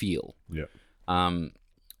feel. Yeah.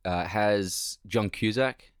 Has John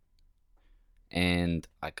Cusack, and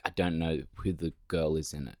I don't know who the girl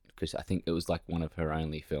is in it because I think it was like one of her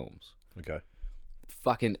only films. Okay.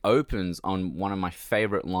 Fucking opens on one of my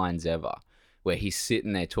favorite lines ever, where he's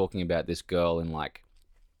sitting there talking about this girl in like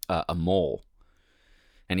a mall,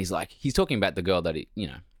 and he's talking about the girl that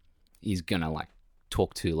he's gonna like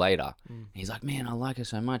talk to later. And he's like, man, I like her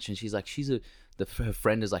so much, and she's like, her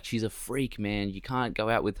friend is like, she's a freak, man. You can't go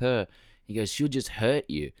out with her. He goes, she'll just hurt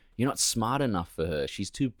you. You're not smart enough for her. She's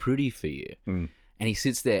too pretty for you. And he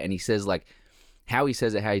sits there and he says like, how he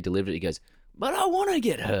says it, how he delivered it. He goes, but I want to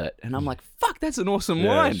get hurt. And I'm like, fuck, that's an awesome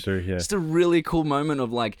line. Sure, yeah. Just a really cool moment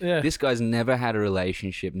of like, this guy's never had a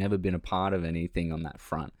relationship, never been a part of anything on that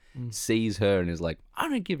front. Sees her and is like, I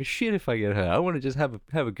don't give a shit if I get hurt. I want to just have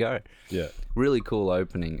a go. Yeah. Really cool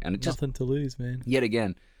opening. And it just, Nothing to lose, man. yet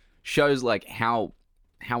again, shows like how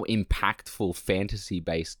impactful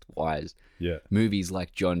fantasy-based wise movies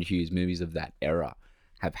like John Hughes, movies of that era,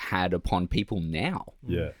 have had upon people now.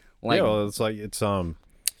 Yeah. Like, well, it's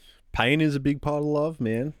pain is a big part of love,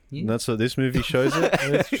 man. And that's what this movie shows it.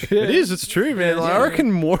 It's true, man. Like, I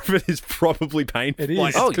reckon more of it is probably painful. It is.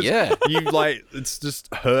 Like, Oh, it's 'cause yeah. You like it's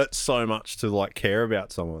just hurts so much to like care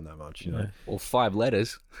about someone that much, you know. or 5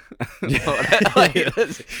 letters. Like,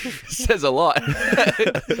 it says a lot.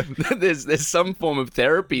 there's some form of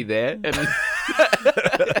therapy there, and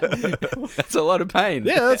that's a lot of pain.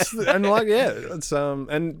 Yeah, it's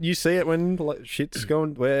and you see it when like shit's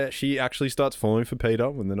going where she actually starts falling for Peter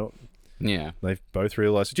when they're not. Yeah. They both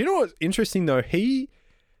realize. Do you know what's interesting though? He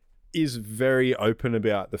is very open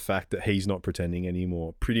about the fact that he's not pretending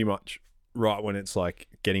anymore. Pretty much right when it's like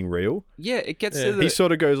getting real. Yeah, it gets to He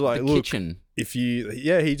sort of goes like, the "Look, kitchen. if you,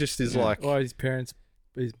 he just is like, Or his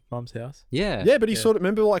mum's house. Yeah. yeah." But he sort of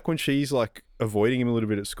remember like when she's like avoiding him a little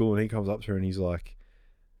bit at school, and he comes up to her and he's like,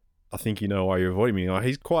 "I think you know why you're avoiding me." Like,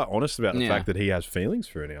 he's quite honest about the fact that he has feelings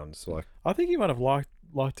for her now. And it's like, I think he might have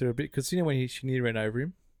liked her a bit because when she nearly ran over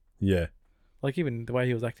him. yeah. Like even the way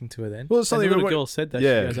he was acting to her then. Well, it's something and the little when- girl said that.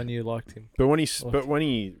 yeah. She goes, I knew you liked him. But when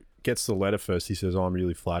he gets the letter first, he says, "Oh, I'm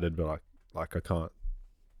really flattered, but I can't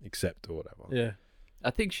accept or whatever." Yeah.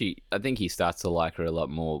 I think he starts to like her a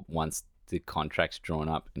lot more once the contract's drawn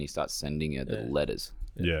up and he starts sending her the letters.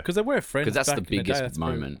 Yeah. Because they were friends. 'Cause that's back the in day. biggest That's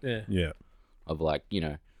pretty- moment. Yeah. Yeah. Of like,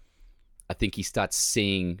 I think he starts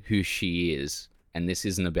seeing who she is, and this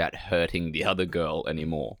isn't about hurting the other girl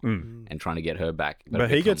anymore and trying to get her back. But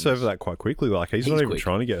he gets over that quite quickly. Like he's not even quick.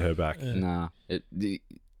 trying to get her back. Nah,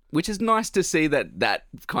 which is nice to see that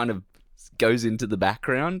kind of goes into the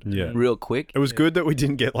background real quick. It was good that we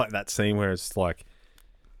didn't get like that scene where it's like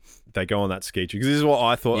they go on that ski trip, because this is what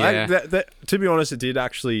I thought. Yeah. That, to be honest, it did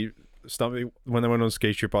actually stump me when they went on a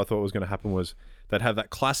ski trip. I thought what was going to happen was they'd have that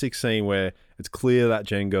classic scene where it's clear that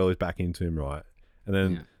Jen girl is back into him, right? And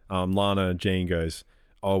then Lana Jean goes,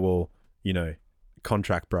 "Oh well,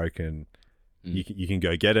 contract broken. You can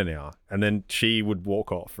go get her now." And then she would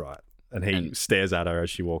walk off, right? And he stares at her as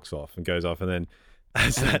she walks off and goes off, and then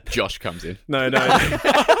as that Josh comes in. No. And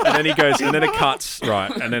then he goes, and then it cuts,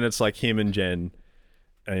 right? And then it's like him and Jen,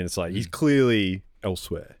 and it's like he's clearly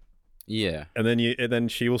elsewhere. Yeah. And then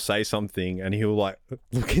she will say something, and he'll like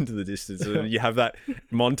look into the distance, and you have that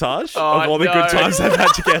montage of all the good times they've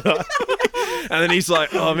had together. And then he's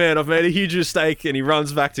like, "Oh man, I've made a huge mistake," and he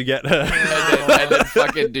runs back to get her. And then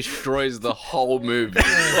fucking destroys the whole movie,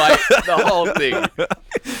 like the whole thing.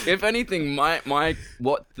 If anything,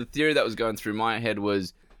 what the theory that was going through my head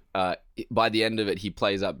was, by the end of it, he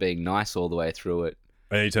plays up being nice all the way through it.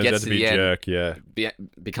 And he turns out to be a jerk, yeah.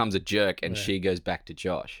 Becomes a jerk, and she goes back to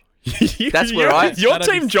Josh. That's where Your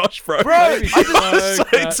team Josh, bro.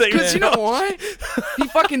 Because you know why? He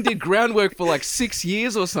fucking did groundwork for like 6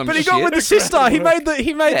 years or something. But he got with the sister. He made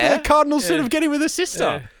the cardinal sin of getting with the sister.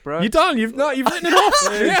 Yeah, bro. You're done. You've written it off.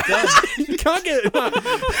 Yeah, he's done. You can't get.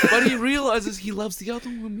 But he realizes he loves the other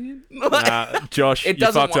woman. Like, Josh, it you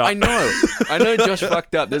doesn't. fucked up. I know. Josh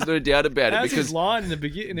fucked up. There's no doubt about it That's because his line in the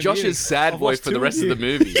beginning. Josh is sad boy for the rest of the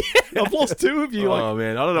movie. I've lost 2 of you. Like, Oh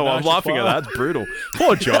man, I don't know why I'm Nice laughing at that. That's brutal.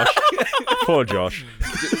 Poor Josh. Poor Josh.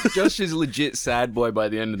 Josh is legit sad boy by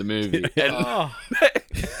the end of the movie, and oh,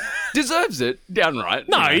 deserves it downright.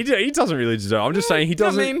 No, you know. he doesn't really deserve. I'm just saying he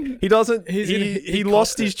doesn't. mean, he doesn't. he He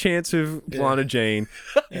lost his chance with Lana Jean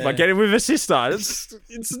by getting with her sister.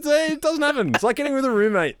 It doesn't happen. It's like getting with a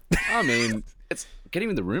roommate. I mean, it's getting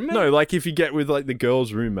with the roommate. No, like if you get with like the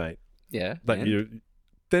girl's roommate, Yeah. that and-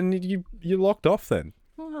 then you're locked off. Then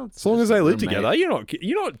Well, it's as long as just they a live roommate. together,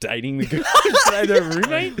 you're not dating the girl. Their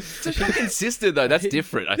roommate. It's a fucking sister though. That's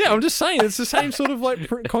different. I Yeah, I'm just saying it's the same sort of like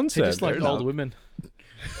concept. he just like old women.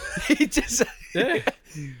 he just Yeah.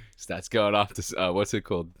 starts going after what's it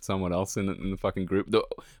called? Someone else in the fucking group.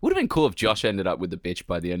 Would have been cool if Josh ended up with the bitch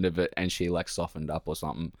by the end of it, and she like softened up or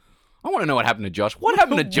something. I want to know what happened to Josh. What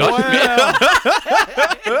happened to Josh, man?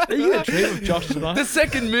 Are you gonna dream of Josh tonight? The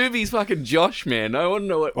second movie's fucking Josh, man. I want to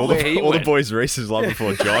know all where he the went. boys Reese's love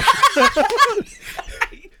before Josh.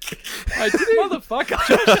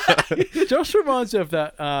 Motherfucker. Josh reminds me of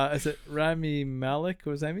that. Is it Rami Malek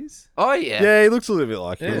or his name is? Oh yeah. Yeah, he looks a little bit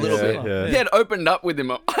like him. Yeah, A little bit. Yeah. He had opened up with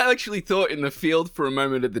him. I actually thought in the field for a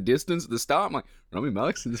moment at the distance at the start, I'm like, Rami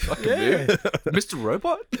Malek's in this fucking movie. Mr.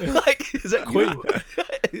 Robot? Like, is that Queen?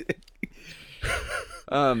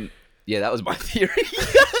 Yeah, that was my theory.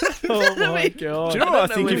 Oh my god! Do you know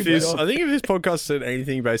what I think where if he this? went. I think if this podcast said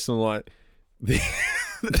anything based on like the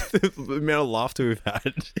amount of laughter we've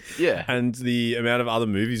had, Yeah. and the amount of other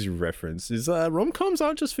movies we've referenced, is rom-coms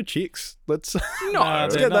aren't just for chicks. Let's No,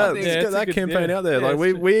 let's they're get not. that, Yeah, let's get it's a that good- campaign yeah. out there. Yeah, Like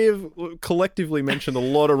it's we've collectively mentioned a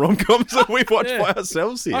lot of rom-coms that we've watched Yeah. by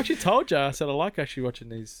ourselves here. I actually told you I said I like actually watching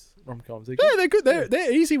these rom-coms. They're Yeah, good. they're good.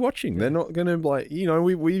 They're easy watching. They're not gonna like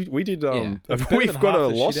we did Yeah. It's better we've than got half a the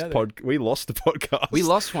shit lost out there. we lost the podcast. We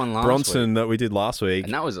lost one last Bronson week. that we did last week.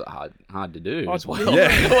 And that was hard to do Oh, as well. yeah.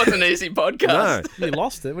 It wasn't an easy podcast. No. You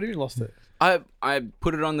lost it. What do you mean lost it? I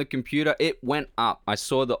put it on the computer. It went up. I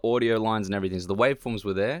saw the audio lines and everything. So the waveforms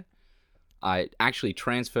were there. I actually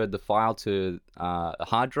transferred the file to a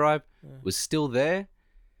hard drive. It was still there.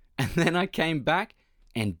 And then I came back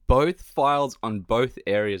and both files on both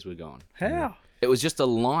areas were gone. How? It was just a I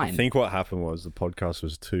line. think what happened was the podcast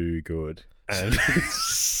was too good, and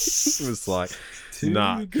it was like,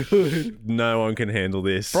 nah, Good. no one can handle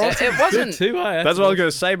this. It wasn't. Too high. That's what I was going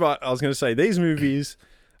to say. But I was going to say these movies,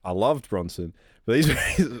 I loved Bronson, but these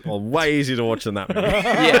movies are way easier to watch than that movie.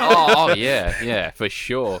 Yeah. Oh, yeah, for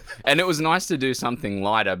sure. And it was nice to do something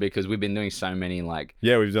lighter because we've been doing so many like,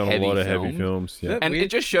 Yeah, we've done Heavy a lot of heavy film. films. Yeah. and weird? it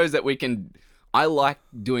just shows that we can. I like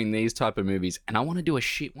doing these type of movies, and I want to do a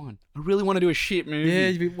shit one. I really want to do a shit movie. Yeah,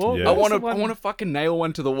 you'd be, what, Yeah. I what was want to. the one- I want to fucking nail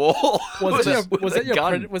one to the wall. Was with that a your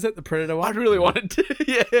gun. was that the Predator I one? really wanted to.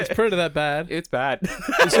 Yeah, Predator that bad? it's bad.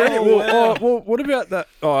 Is there any- Oh, well, well, what about that?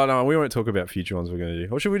 Oh no, we won't talk about future ones we're going to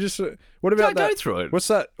do. Or should we just? What about Go that? through it. What's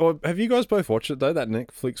that? Or have you guys both watched it though? That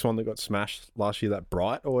Netflix one that got smashed last year, that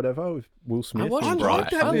Bright or whatever with Will Smith. I watched and Bright. like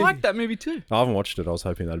that I movie. like that movie too. I haven't watched it. I was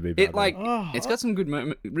hoping that'd be a bad It like Oh, it's got some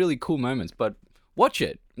good, really cool moments. But watch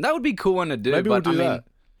it. That would be a cool one to do. Maybe but we'll do I mean, that.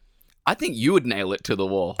 I think you would nail it to the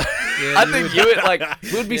wall. Yeah, I you think would. you would like.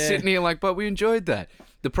 We'd be Yeah. sitting here like, but we enjoyed that.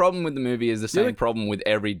 The problem with the movie is the same like- problem with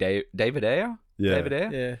every David Ayer. Yeah. David Ayer.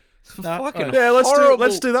 Yeah. It's No, fucking Yeah, horrible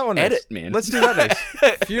let's do that one next. Edit, man. Let's do that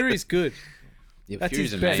next. Fury's good. Yeah, That's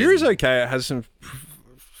Fury's his best. amazing. Fury's okay. It has some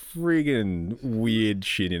friggin' weird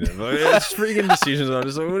shit in it. Like, it's friggin' decisions. I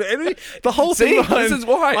just the whole See, thing. behind- this is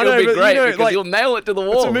why I it'll know, be but, great you know, because like, you'll nail it to the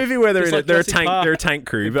wall. it's a movie where they're It's in like it. They're a Jurassic tank. Park. They're a tank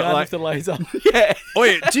crew. The But gun like, with the laser. Yeah.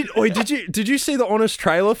 did you see the honest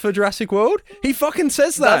trailer for Jurassic World? He fucking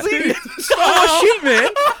says that. Does he? Oh shit, man.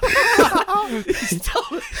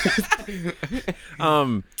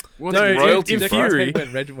 Well, No, it's royalty in Dick free. Rice Fury-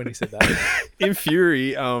 went red when he said that. In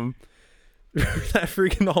Fury, that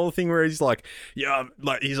freaking the whole thing where he's like, yeah,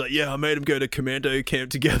 I made him go to commando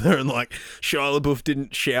camp together, and like Shia LaBeouf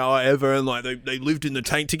didn't shower ever, and like they lived in the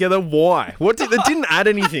tank together. Why? That didn't add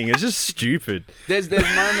anything. It's just stupid. There's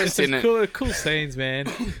moments in it. Cool scenes, man.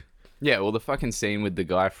 Yeah, well, the fucking scene with the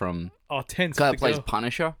guy from Oh, tense. guy with that the plays girl.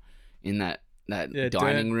 Punisher in that Yeah,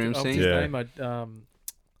 dining room what's scene. his Yeah. name?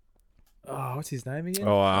 What's his name again?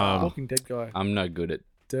 Oh, Walking Dead guy. I'm no good at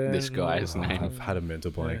this guy's name. I've had a mental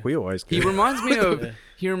blank. Yeah. We always He get. reminds me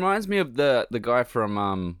of Yeah. the guy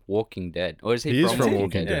from Walking Dead. Or is he, He is from Walking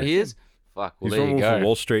Walking Dead? Dead. He is. Fuck. Well, He's there from you Wolf of go.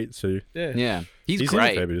 Wall Street too. Yeah. Yeah, he's He's in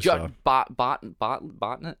great. a fair bit of stuff.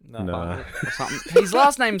 Bartnett? No. Nah. Or something. His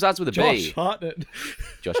last name starts with a Josh B. Hartnett.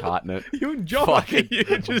 Josh Hartnett. You and Josh. Fucking-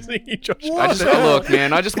 You're just thinking Josh. I just look,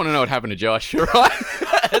 man. I just want to know what happened to Josh. Right?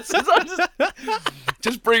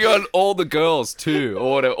 Just bring on all the girls too,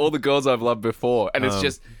 or whatever, all the girls I've loved before, and it's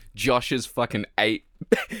just Josh's fucking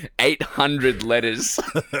 800 letters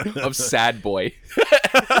of sad boy.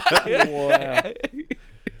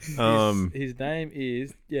 Wow. His name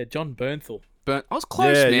is John Bernthal. But I was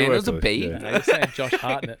close, Yeah, man. you It were was a close, B. yeah. No, you're saying Josh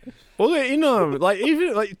Hartnett. Well, like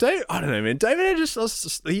even like Dave, I don't know, man. David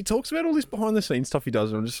just he talks about all this behind the scenes stuff he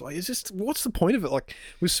does, and I'm just like, it's just what's the point of it? Like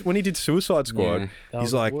when he did Suicide Squad, Yeah.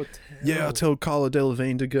 he's like, What yeah, I told Carla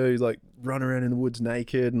Delevingne to go like run around in the woods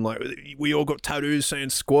naked, and like we all got tattoos saying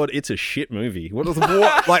Squad. It's a shit movie. What did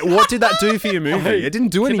that do for your movie? It didn't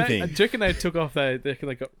do Do anything. you reckon they took off they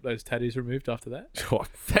got those tattoos removed after that? Oh,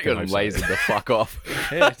 They got lasered the fuck off.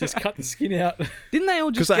 Yeah, just cut the skin out. Didn't they all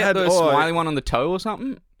just 'Cause they get had- the smiley one on the toe or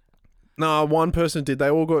something? No, one person did.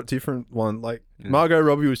 They all got different one. Like Margot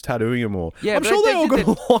Robbie was tattooing them all. Yeah, I'm but sure they they all did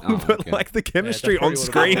got that- along, Oh, but okay. like the chemistry probably on would've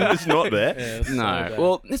screen been- was not there. Yeah, that's No. not bad.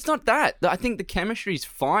 Well, it's not that. I think the chemistry's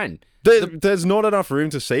fine. There's not enough room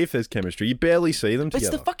to see if there's chemistry. You barely see them It's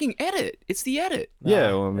together. the fucking edit. It's the edit. Yeah,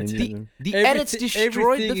 well, I mean, it's yeah. The edit's destroyed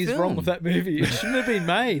everything the is film. wrong with that movie. It shouldn't have been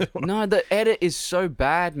made. No, the edit is so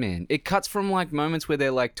bad, man. It cuts from like moments where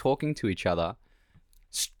they're like talking to each other,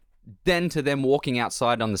 then to them walking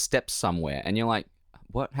outside on the steps somewhere, and you're like,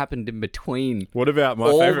 what happened in between? What about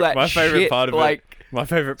All my that favorite shit, part of like, it? My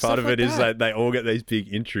favorite part stuff of like it is that. that they all get these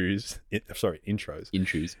big intros,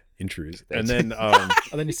 and then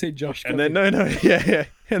And then you see Josh. and then yeah,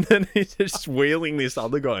 and then he's just wheeling this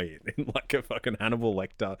other guy in like a fucking Hannibal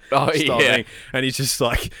Lecter Oh, style yeah. thing, and he's just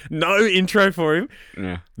like, no intro for him.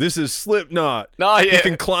 Yeah. This is Slipknot. Oh, yeah. You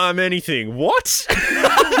can climb anything. What?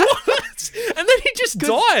 What? And then he just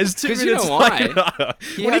dies 2 'cause you minutes know why? later.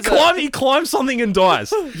 He When has he climbs something and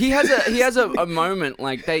dies. He has a moment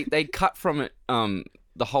like they cut from it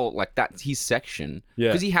the whole like that's his section Yeah.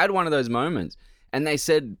 because he had one of those moments and they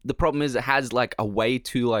said the problem is it has like a way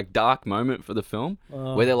too like dark moment for the film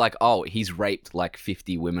where they're like, oh, he's raped like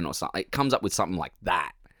 50 women or something. It comes up with something like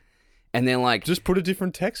that and they're like, Just put a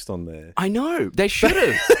different text on there. I know they should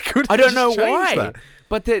have. Could I don't just know change why, that.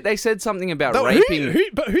 but they said something about No, raping.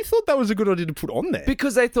 but who thought that was a good idea to put on there?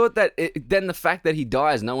 Because they thought that then the fact that he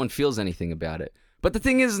dies, no one feels anything about it. But the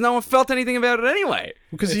thing is, no one felt anything about it anyway.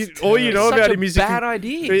 Because all you know Such about a him is bad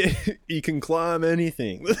idea. He can climb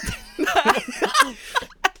anything.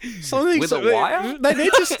 Something With a wire? They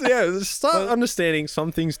need to start understanding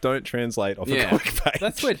some things don't translate off Yeah. a comic page.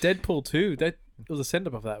 That's where Deadpool 2, it was a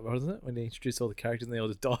send-up of that, wasn't it? When they introduced all the characters and they all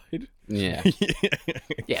just died. Yeah,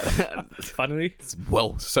 yeah. Funny. It's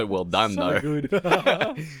so well done So though. good.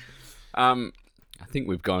 I think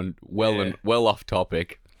we've gone well off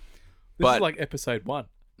topic. This But- is like episode 1.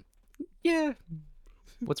 Yeah.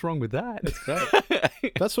 What's wrong with that? It's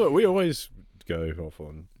great. That's what we always go off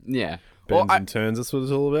on. Yeah. Bends Well, and turns. That's what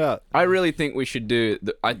it's all about. I really think we should do.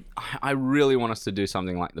 I really want us to do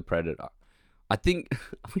something like The Predator. I think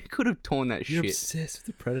we could have torn that You're shit obsessed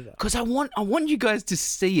with the Predator. because I want you guys to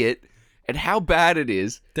see it and how bad it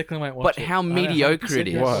is. Declan won't watch But it. how I know mediocre it 100%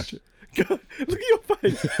 is. you'll Why? watch it. Look at your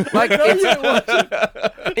face. Like No, you won't watch it.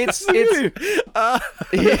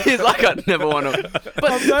 it's like I never want to.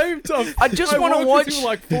 But I just want to watch. For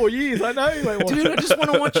like 4 years. I know you won't watch Dude, I it. just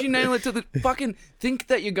want to watch you nail it to the fucking. Think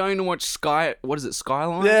that you're going to watch Sky. What is it,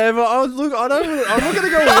 Skyline? Yeah, but I'm not gonna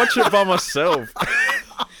go watch it by myself.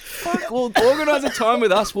 Fuck, well, organise a time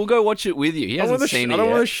with us. We'll go watch it with you. He hasn't seen it I don't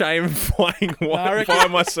yet. want to shame flying I reckon- by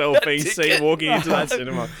myself being Ticket. seen walking into that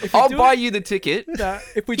cinema. I'll do buy you the ticket. Nah,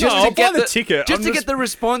 if we Just No, to I'll get buy the ticket. Just I'm to just- get the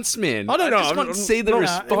response, man. I don't know, I just I'm- want to I'm see the not-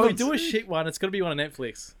 response. if we do a shit one, it's got to be on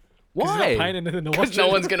Netflix. 'Cause you're not Why? paying anything to watch Because no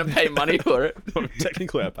it. one's going to pay money for it.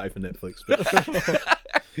 Technically, I pay for Netflix. But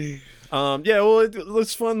yeah, well,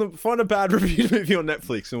 let's find a bad review movie on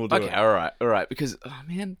Netflix, and we'll do Okay, it. all right. Because, oh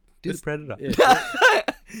man, do the Predator. Yeah.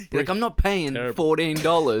 Like, I'm not paying Terrible.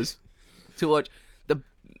 $14 to watch the.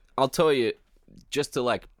 I'll tell you, just to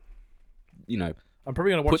like, you know, I'm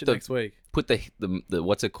probably going to watch Put it the- next week. put the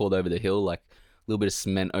what's it called over the hill, like a little bit of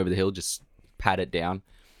cement over the hill, just pat it down.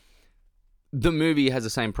 The movie has the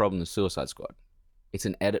same problem as Suicide Squad. It's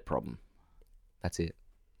an edit problem. That's it.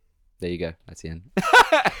 There you go. That's the end.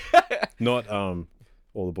 Not all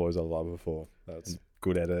the boys I love before. That's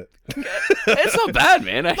good at it. It's not bad,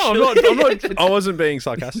 man. Actually. No, I'm not. I wasn't being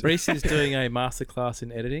sarcastic. Reese is doing a masterclass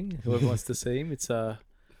in editing. Whoever wants to see him, it's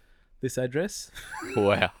this address.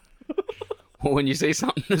 Wow. Or when you see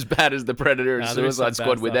something as bad as The Predator and Nah, there is Suicide some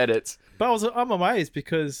Squad bad with stuff. edits. But I'm amazed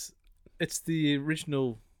because it's the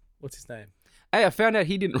original. What's his name? Hey, I found out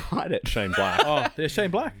he didn't write it. Shane Black. Oh, yeah,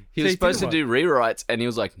 Shane Black. He was See, supposed to didn't do rewrites, and he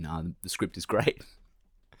was like, "Nah, the script is great." write.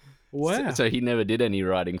 Wow, So he never did any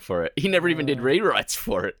writing for it. He never even did rewrites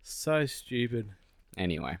for it. so stupid.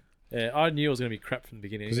 Anyway, Yeah, I knew it was going to be crap from the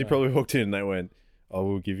beginning. Because he probably walked in and they went, "I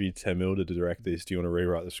will give you 10 mil to direct this. Do you want to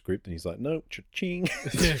rewrite the script?" And he's like, "No, cha-ching."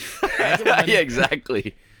 yeah. yeah,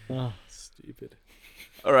 exactly. Oh, stupid.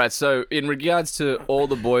 All right, so in regards to all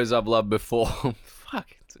the boys I've loved before, fuck,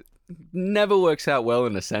 it never works out well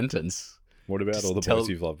in a sentence. What about all the tell- boys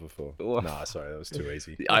you've loved before? What? Nah, sorry, that was too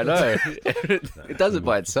easy. I know it does it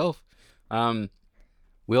by itself.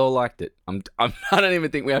 We all liked it. I don't even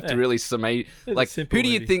think we have to really summate. It's a Like, who simple do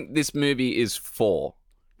you movie. think this movie is for?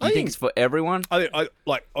 Do you I think it's for everyone? I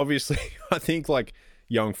like, obviously, I think like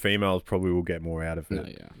young females probably will get more out of it No,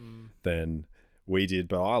 yeah. than we did,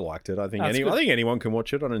 but I liked it. I think That's I good. think anyone can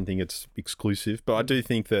watch it. I don't think it's exclusive, but I do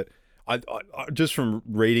think that I just from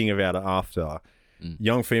reading about it after,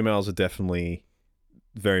 young females are definitely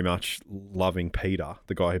very much loving Peter,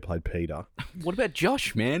 the guy who played Peter. What about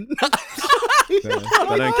Josh, man? They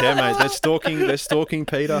don't care, mate. They're stalking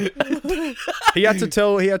Peter. He had to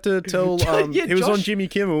tell Yeah, he was on Josh- Jimmy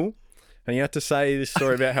Kimmel and he had to say this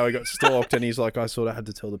story about how he got stalked, and he's like, I sort of had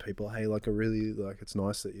to tell the people, hey, like, I really, like, it's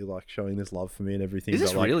nice that you're like showing this love for me and everything. Is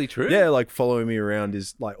this but, like, really true? yeah, like following me around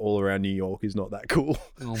is like all around New York is not that cool.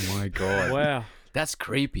 Oh my god, Wow. that's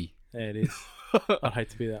creepy. Yeah, it is. I'd hate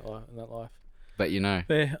to be in that life. But you know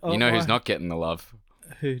Yeah, who's not getting the love.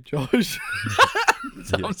 Who, Josh?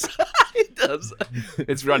 I'm sorry, it does.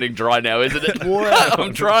 It's running dry now, isn't it?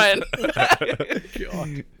 I'm trying.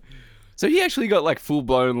 God. So he actually got like full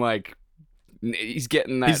blown like. He's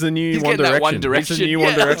getting that. He's the new he's One getting that One Direction. Direction. He's the new Yeah,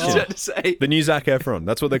 One I was Direction. about to say. The new Zac Efron.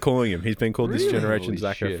 That's what they're calling him. He's been called this Really? generation Holy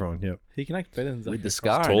Zac shit. Efron. Yep. He can act better than Zac With the Efron.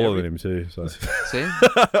 scar. and Taller than everything. him too. So. See,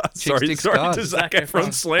 sorry stick to scars. Zac Zac Efron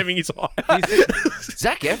Efron. slamming his eye.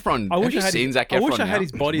 Zac Efron. I Have wish you I had seen his, Zac I Efron? wish I had now?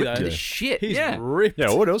 his body though. The shit. He's yeah. ripped.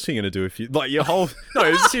 Yeah, what else are you gonna do if you like your whole?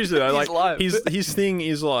 No, seriously though, like life. his thing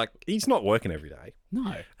is like he's not working every day,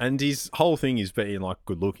 No. and his whole thing is being like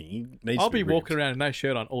good looking. He needs I'll to be be walking ripped. around with no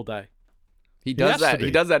shirt on all day. He does has to that. be.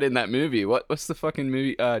 He does that in that movie. What's the fucking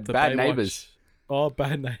movie? The Bad Baywatch. Neighbors. Oh,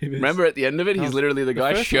 Bad Neighbors. Remember at the end of it, he's was- literally the the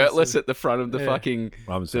guy first shirtless one. at the front of the Yeah. fucking.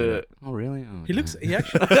 I haven't seen it. Oh really? Oh, He looks. He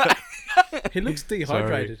actually. he looks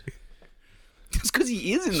dehydrated. It's because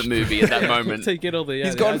he is in the movie at that moment. To get all the.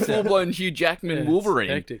 He's the gone ads full out. blown Hugh Jackman Yeah, it's Wolverine.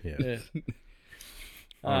 hectic. Yeah. Yeah.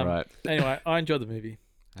 All right. Anyway, I enjoyed the movie,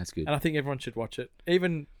 That's good. and I think everyone should watch it.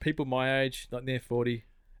 Even people my age, like near 40.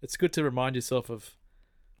 It's good to remind yourself of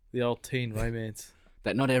the old teen romance.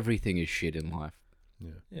 That not everything is shit in life.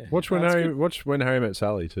 Yeah. Watch No, when it's Harry. good. Watch when Harry Met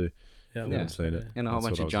Sally too. Yeah, I haven't seen it. And a whole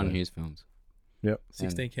That's bunch what I of was John saying. Hughes films. Yep.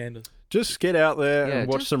 16 Candles. Just get out there Yeah, and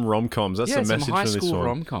watch just- some rom coms. That's Yeah, the message some high from this school one.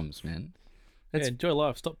 rom coms, man. Yeah, That's- enjoy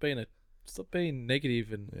life. Stop being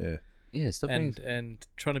negative and Yeah. Yeah, stop being. and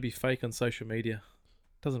trying to be fake on social media.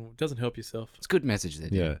 Doesn't help yourself. It's a good message there.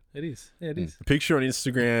 Yeah. Dan. It is. Yeah, it is. A picture on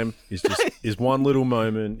Instagram is just is one little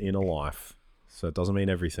moment in a life, so it doesn't mean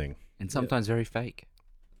everything. And sometimes very fake.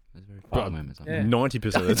 There's very fake moments. On yeah.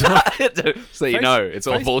 90% of the time. there. So you know, it's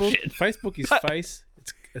all Facebook, bullshit. Facebook is face.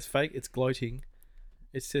 It's fake. It's gloating.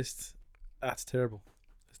 It's just it's terrible.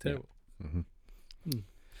 It's terrible.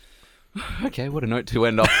 Okay, what a note to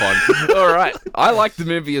end off on. All right. I like the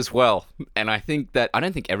movie as well. And I think that I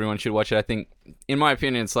don't think everyone should watch it. I think, in my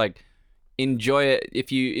opinion, it's like enjoy it.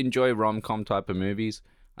 If you enjoy rom-com type of movies,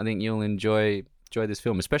 I think you'll enjoy this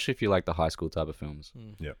film, especially if you like the high school type of films.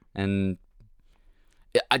 Yep. And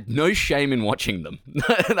no shame in watching them.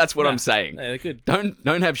 That's what I'm saying. Yeah, they're good.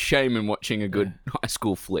 Don't have shame in watching a good high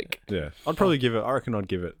school flick. Yeah. I'd probably give it, I reckon I'd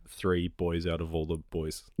give it 3 boys out of all the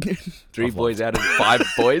boys. 3 boys out of 5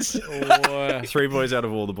 boys. Oh, 3 boys out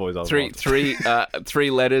of all the boys I've loved. Three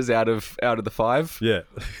letters out of the 5. Yeah.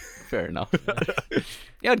 Fair enough.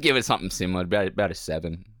 Yeah, I'd give it something similar, about a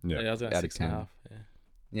 7. yeah, I was going Out of 6.5. Yeah.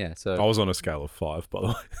 Yeah, so I was on a scale of 5, by the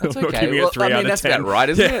way. That's I'm not okay. giving Well, it 3 I mean, out of that's 10. about right,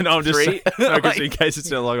 isn't yeah, it? No, I'm just 3? saying, no, 'cause Like- in case it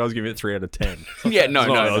sounded like I was giving it 3 out of 10. yeah, no, That's not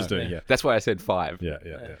no, what I no. was doing, yeah. That's why I said 5. Yeah.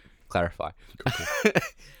 Clarify.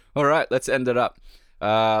 All right, let's end it up.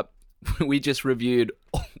 We just reviewed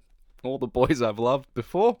all the boys I've loved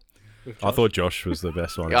before. I thought Josh was the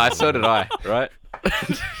best one. Yeah, so did I, right?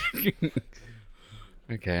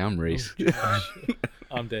 Okay, I'm Reese.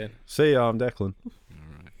 I'm Dan. See ya, I'm Declan.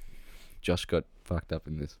 Josh got fucked up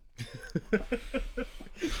in this.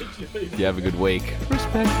 You have a good week.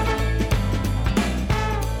 Respect.